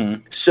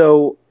 Mm-hmm.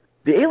 So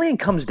the alien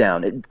comes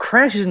down, it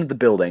crashes into the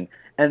building,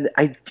 and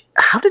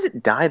how did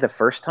it die the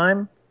first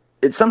time?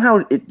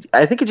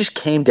 I think it just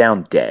came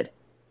down dead.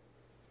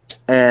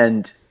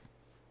 And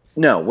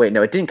no, it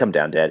didn't come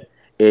down dead.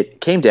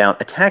 It came down,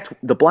 attacked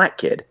the black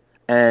kid,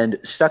 and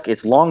stuck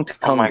its long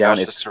tongue my down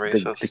gosh, it's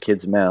racist. the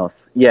kid's mouth.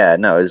 Yeah,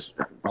 no, it was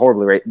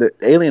horribly racist. The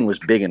alien was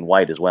big and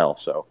white as well,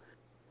 so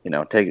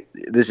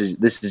this is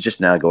just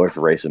an allegory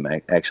for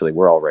racism. Actually,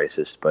 we're all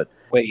racist, but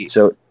Wait,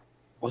 so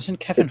wasn't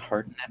Kevin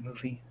Hart in that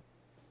movie?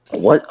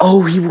 what?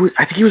 Oh, he was.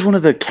 I think he was one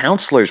of the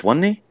counselors,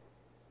 wasn't he?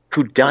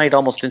 Who died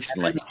almost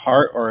instantly. Kevin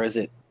Hart, or is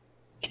it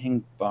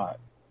King Bot?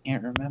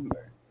 Can't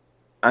remember.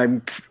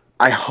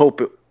 I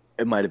hope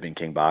it might have been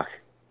King Bach.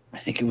 I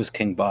think it was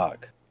King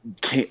Bog.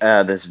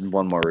 There's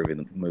one more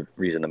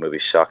reason the movie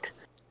sucked.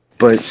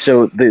 But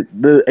so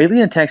the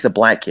alien attacks the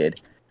black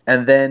kid,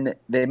 and then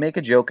they make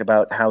a joke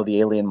about how the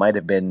alien might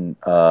have been.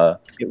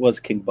 It was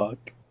King Bog.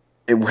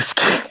 It was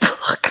King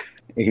Bach.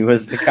 He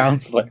was the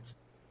counselor.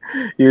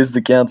 He was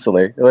the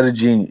counselor. What a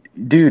genius,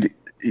 dude!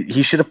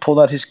 He should have pulled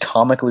out his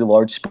comically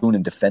large spoon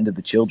and defended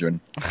the children.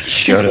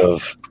 Should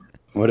have.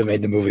 Would have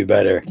made the movie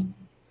better.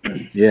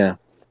 Yeah.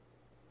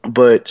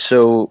 But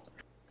so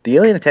the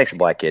alien attacks the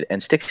black kid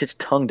and sticks its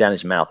tongue down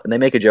his mouth, and they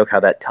make a joke how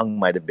that tongue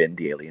might have been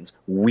the alien's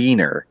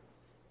wiener.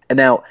 And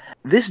now,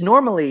 this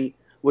normally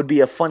would be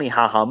a funny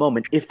haha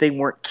moment if they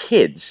weren't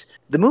kids.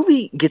 The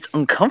movie gets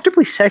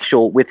uncomfortably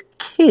sexual with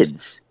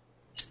kids.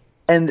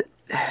 And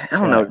I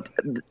don't know.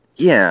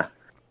 Yeah.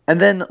 And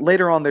then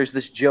later on there's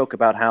this joke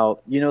about how,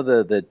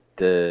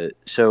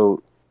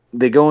 so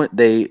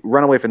they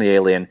run away from the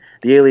alien.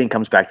 The alien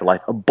comes back to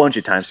life a bunch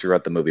of times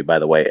throughout the movie, by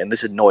the way. And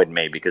this annoyed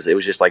me because it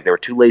was just like they were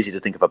too lazy to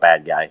think of a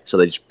bad guy, so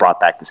they just brought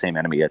back the same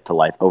enemy to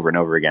life over and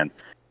over again.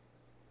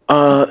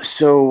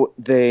 So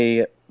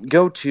they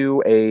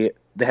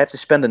they have to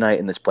spend the night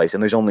in this place,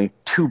 and there's only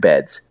 2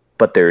 beds,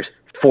 but there's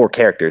 4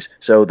 characters.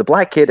 So the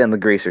black kid and the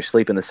greaser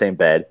sleep in the same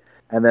bed,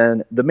 and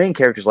then the main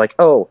character's like,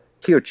 "Oh,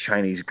 here,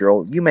 Chinese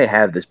girl, you may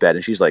have this bed,"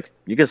 and she's like,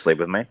 "You can sleep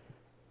with me."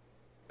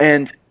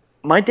 And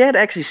my dad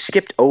actually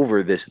skipped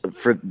over this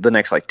for the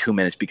next 2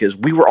 minutes because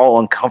we were all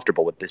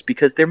uncomfortable with this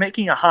because they're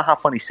making a haha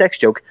funny sex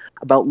joke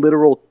about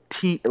literal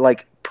tweens,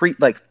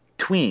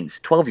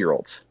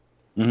 12-year-olds.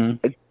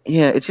 Mm-hmm.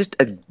 Yeah, it's just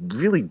a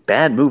really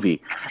bad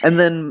movie. And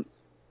then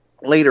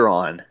later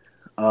on,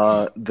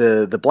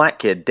 the black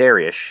kid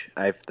Darius,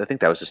 I think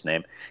that was his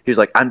name. He was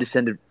like, "I'm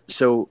descended."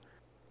 So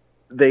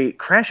they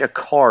crash a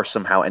car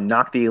somehow and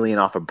knock the alien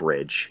off a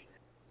bridge.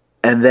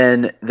 And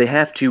then they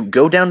have to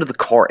go down to the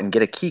car and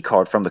get a key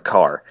card from the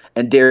car.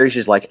 And Darius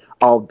is like,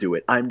 "I'll do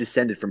it. I'm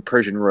descended from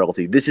Persian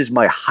royalty. This is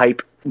my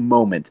hype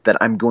moment that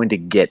I'm going to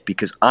get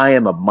because I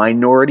am a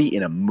minority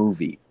in a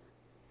movie."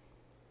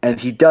 And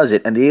he does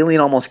it, and the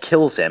alien almost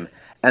kills him.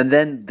 And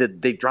then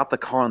they drop the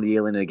car on the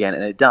alien again,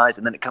 and it dies,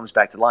 and then it comes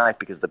back to life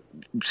because the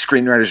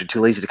screenwriters are too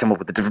lazy to come up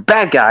with a different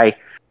bad guy.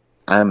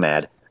 I'm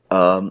mad.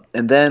 And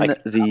then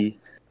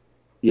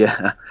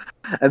Yeah.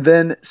 And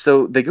then,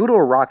 so they go to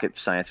a rocket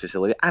science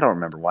facility. I don't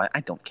remember why.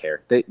 I don't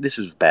care. This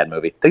was a bad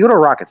movie. They go to a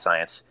rocket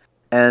science,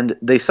 and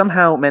they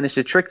somehow manage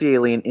to trick the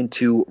alien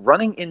into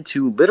running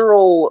into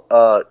literal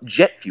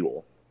jet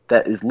fuel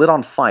that is lit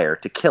on fire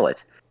to kill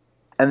it.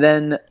 And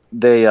then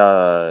they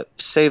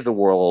save the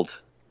world.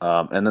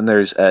 And then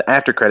there's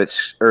after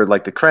credits, or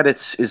the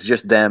credits is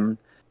just them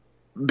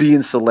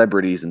being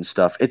celebrities and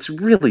stuff. It's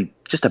really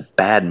just a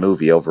bad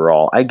movie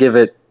overall. I give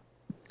it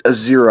a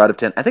 0 out of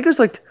 10. I think it was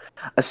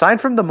aside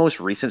from the most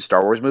recent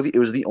Star Wars movie, it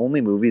was the only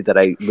movie that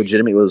I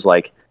legitimately was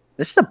like,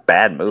 this is a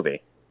bad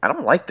movie. I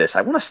don't like this.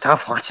 I want to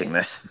stop watching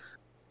this.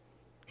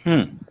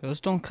 Those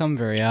don't come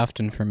very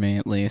often for me,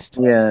 at least.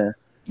 Yeah.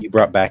 You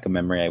brought back a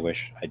memory I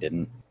wish I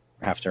didn't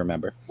have to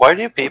remember. Why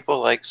do people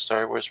like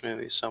Star Wars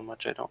movies so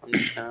much? I don't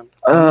understand.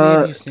 How many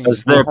have you seen?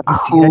 Because they're Have you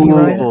seen any,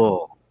 Ryan?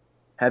 cool.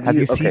 Have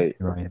you seen okay?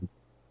 Ryan?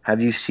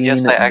 Have you seen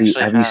Yes, I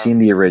actually have you seen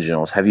the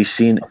originals? Have you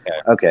seen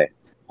Okay.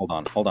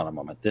 Hold on a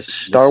moment.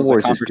 Star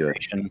Wars is good.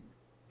 conversation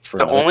for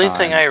The another only time.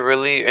 thing I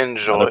really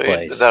enjoyed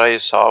place. that I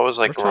saw was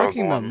We're Rogue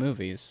talking about One.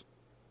 movies.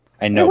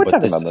 I know, we're but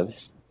talking this about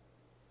is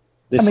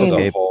this I is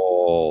mean, a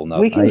whole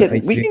nother. we can get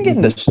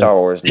into Star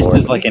Wars This lore.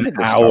 is like We can an get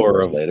into Star hour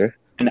Wars of later.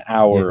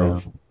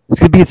 of This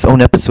could be its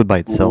own episode by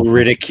itself.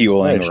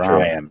 ridiculing That's true.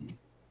 Ryan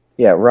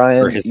Yeah, for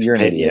Ryan, his you're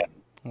an opinion. idiot.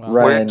 Well,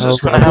 Ryan, We're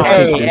just Oh, gonna have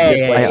hey, to.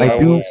 hey, I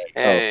do-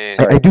 Hey.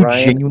 Sorry, I do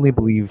Ryan- genuinely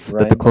believe that the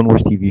Ryan- Clone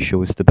Wars TV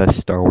show is the best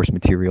Star Wars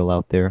material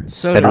out there.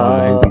 So Better do than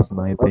I. the movies, in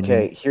my opinion.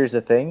 Okay, here's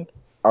the thing.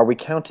 Are we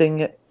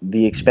counting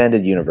the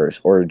expanded universe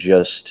or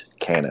just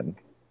canon?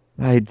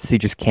 I'd say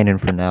just canon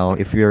for now.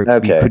 If we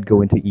Okay. could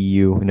go into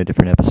EU in a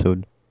different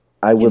episode.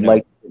 I would know-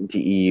 like to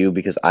EU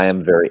because I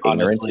am very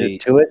ignorant Honestly-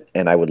 to it,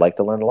 and I would like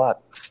to learn a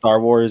lot.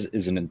 Star Wars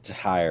is an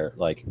entire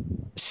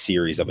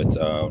series of its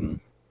own.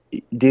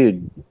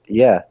 dude.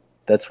 Yeah,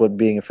 that's what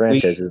being a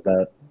franchise is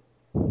about.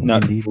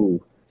 Not Indeed.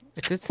 Ooh,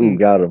 It's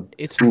got him.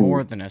 it's Ooh.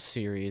 more than a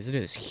series. It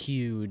is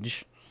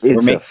huge.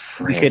 It's We're a ma-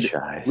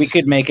 franchise. we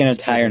could make an It's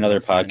entire bigger than another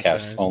a podcast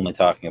franchise. only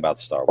talking about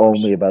Star Wars.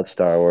 only about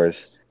Star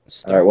Wars.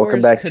 Star All right, welcome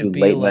Wars back could to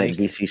be Late like Night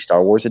VC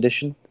Star Wars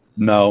Edition.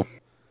 No,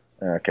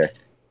 Okay.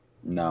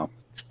 no.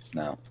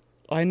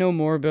 I know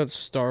more about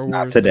Star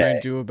Not Wars than I today.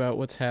 do about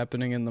what's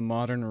happening in the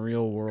modern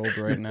real world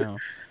right now.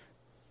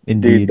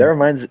 Indeed. Dude, that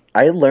reminds.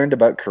 I learned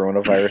about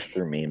coronavirus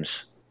through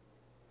memes.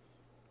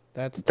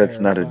 That's That's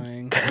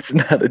terrifying. That's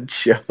not a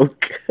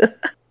joke.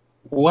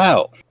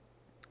 Well,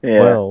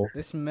 Yeah. Well,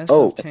 This mess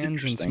Oh, of that's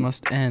tangents interesting.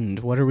 must end.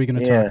 What are we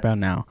going to Yeah. talk about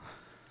now?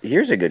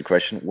 Here's a good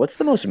question. What's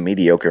the most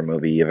mediocre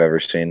movie you've ever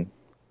seen?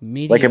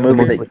 Mediocre. Like a movie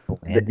Most, that,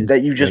 like, blandest,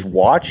 that you just like-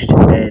 watched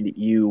and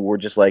you were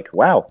just like,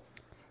 wow.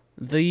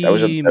 The That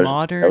was a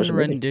modern movie.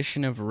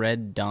 rendition of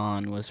Red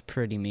Dawn was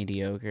pretty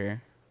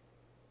mediocre.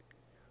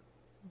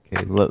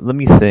 Okay, let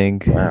me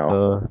think.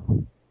 Wow.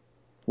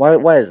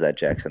 Why is that,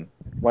 Jackson?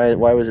 Why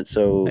was it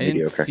so I didn't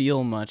mediocre?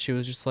 feel much. It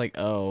was just like,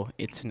 oh,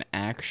 it's an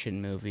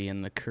action movie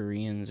and the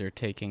Koreans are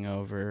taking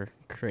over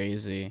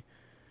crazy.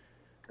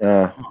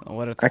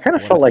 What a I kind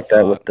of what a felt like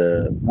that with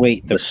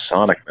thought. the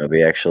Sonic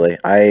movie. Actually,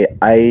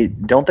 I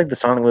don't think the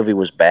Sonic movie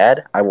was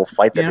bad. I will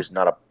fight that Yeah. it's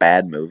not a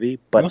bad movie,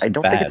 but I wasn't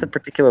don't think it's a bad.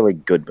 particularly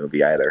good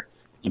movie either.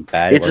 it wasn't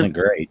bad. It It's a- wasn't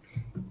great.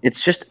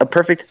 It's just a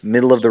perfect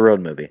middle of the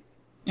road movie.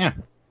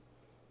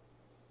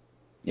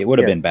 It would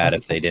have Yeah. been bad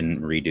if they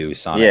didn't redo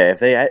Sonic. Yeah, if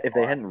they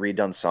hadn't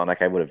redone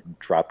Sonic, I would have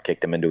drop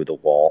kicked him into the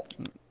wall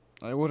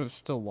I would have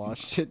still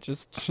watched it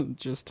just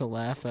to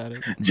laugh at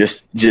it.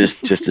 just to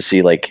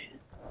see like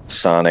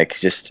Sonic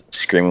just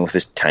screaming with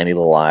his tiny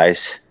little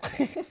eyes.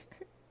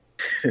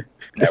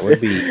 That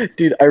would be.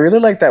 Dude, I really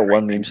like that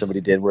one meme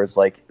somebody did where it's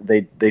like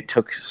they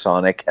took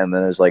Sonic and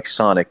then it was like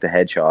Sonic the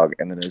Hedgehog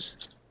and then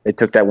they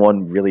took that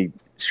one really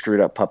screwed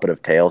up puppet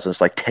of Tails and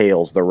it's like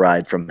Tails the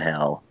Ride from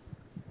Hell.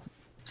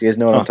 You guys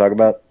know what I'm talking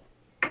about?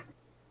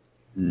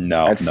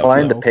 No, I'd no.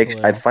 find clue. the picture. No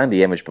clue. I'd find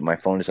the image, but my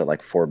phone is at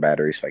like 4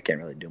 batteries, so I can't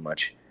really do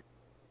much.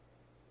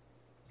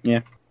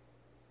 Yeah.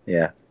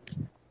 Yeah.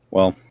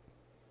 Well,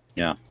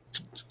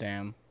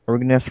 Damn. Are we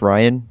gonna ask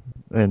Ryan?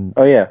 And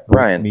Oh yeah,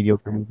 Ryan.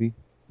 mediocre movie.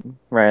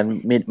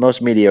 Ryan,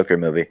 most mediocre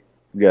movie.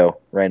 Go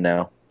right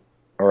now,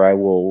 or I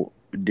will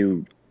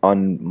do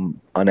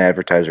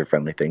unadvertiser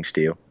friendly things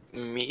to you.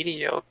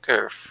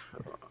 Mediocre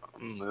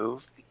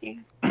movie.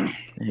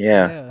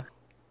 Yeah.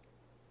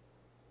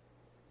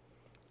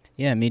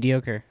 Yeah,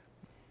 mediocre.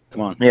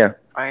 come on. Yeah.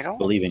 I don't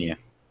Believe in you.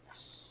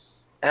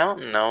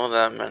 know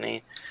that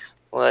many.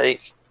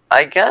 Like,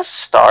 I guess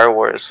Star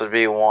Wars would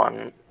be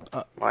one.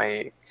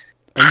 Like,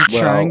 Are you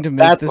Well, trying to make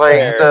that's this like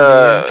happen?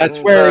 the That's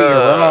where you're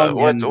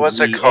wrong. What's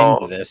and it we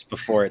called? End this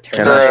before it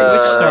Can turns. I-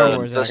 Which Star into-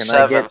 Wars The actually?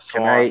 seventh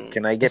Can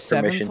one. I get The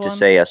seventh permission to one?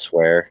 say I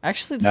swear?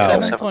 Actually, the No.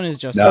 seventh one is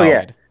No.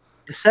 justified.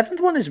 The 7th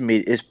one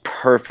is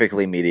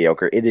perfectly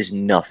mediocre. It is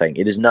nothing.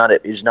 It is not.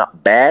 It is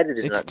not bad. It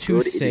is It's not too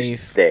good. It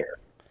safe. is there.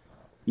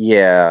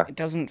 Yeah. It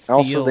doesn't feel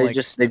Also, they like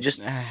just- it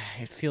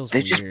feels They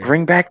weird. just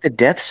bring back the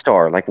Death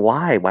Star. Like,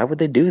 why? Why would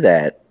they do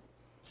that?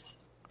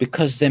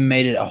 Because they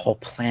made it a whole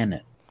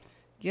planet.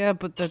 Yeah,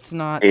 but that's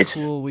not It's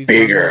cool. We've done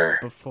bigger. this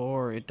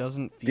before. It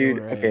doesn't feel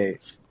Dude, right. okay.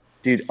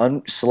 Dude,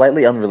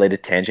 slightly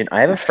unrelated tangent.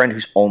 I have a friend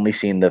who's only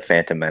seen The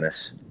Phantom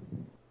Menace.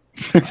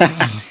 What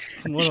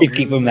You a should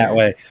keep him that loser.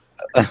 way.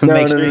 No,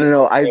 Make no, sure no, you-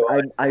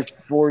 no.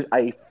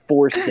 I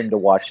forced him to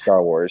watch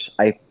Star Wars.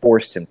 I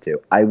forced him to.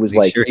 I was make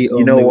like, sure he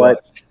you know only what?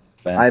 watched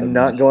Phantom I'm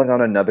not Menace. going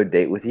on another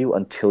date with you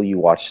until you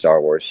watch Star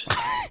Wars.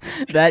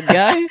 That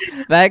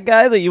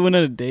guy that you went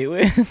on a date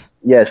with.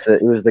 Yes,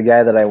 it was the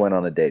guy that I went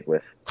on a date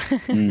with.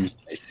 I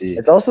see.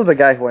 It's also the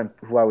guy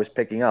who I was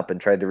picking up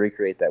and tried to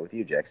recreate that with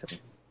you, Jackson.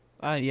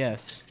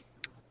 Yes.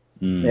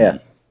 Mm. Yeah.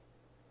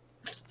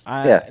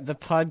 Yeah. The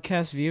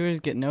podcast viewers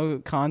get no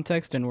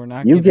context, and we're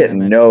not. You giving get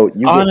them any. no.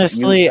 You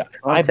Honestly, I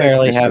context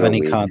barely is have for the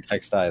any weak.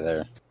 context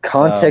either.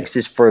 Context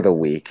is for the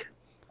weak.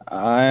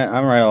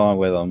 I'm right along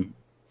with him.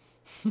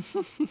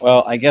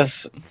 Well, I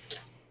guess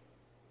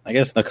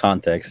the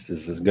context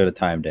is as good a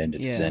time to end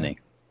it as Yeah. any.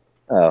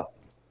 Oh,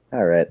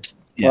 all right.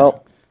 Yeah.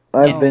 Well,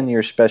 I've No. been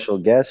your special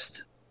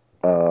guest.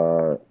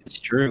 It's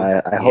true.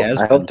 I He hope has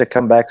I been. hope to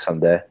come back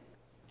someday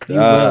You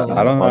will.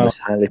 I don't on know. this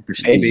highly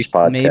prestigious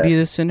podcast. Maybe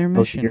this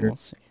intermission. here. We'll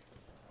see.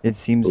 It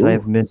seems Ooh,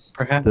 I've missed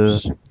Perhaps.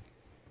 the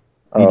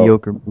Oh.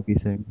 mediocre movie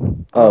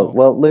thing. Oh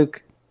well,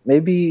 Luke.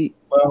 Maybe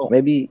Well,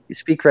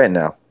 speak right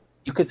now.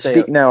 you could say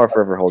Speak now or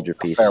forever hold your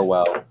a peace.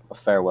 farewell. A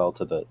farewell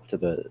to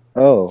the.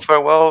 Oh,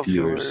 Farewell,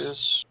 Viewers.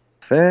 viewers.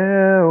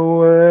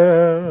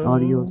 farewell.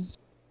 Adios.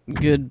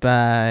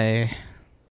 Goodbye.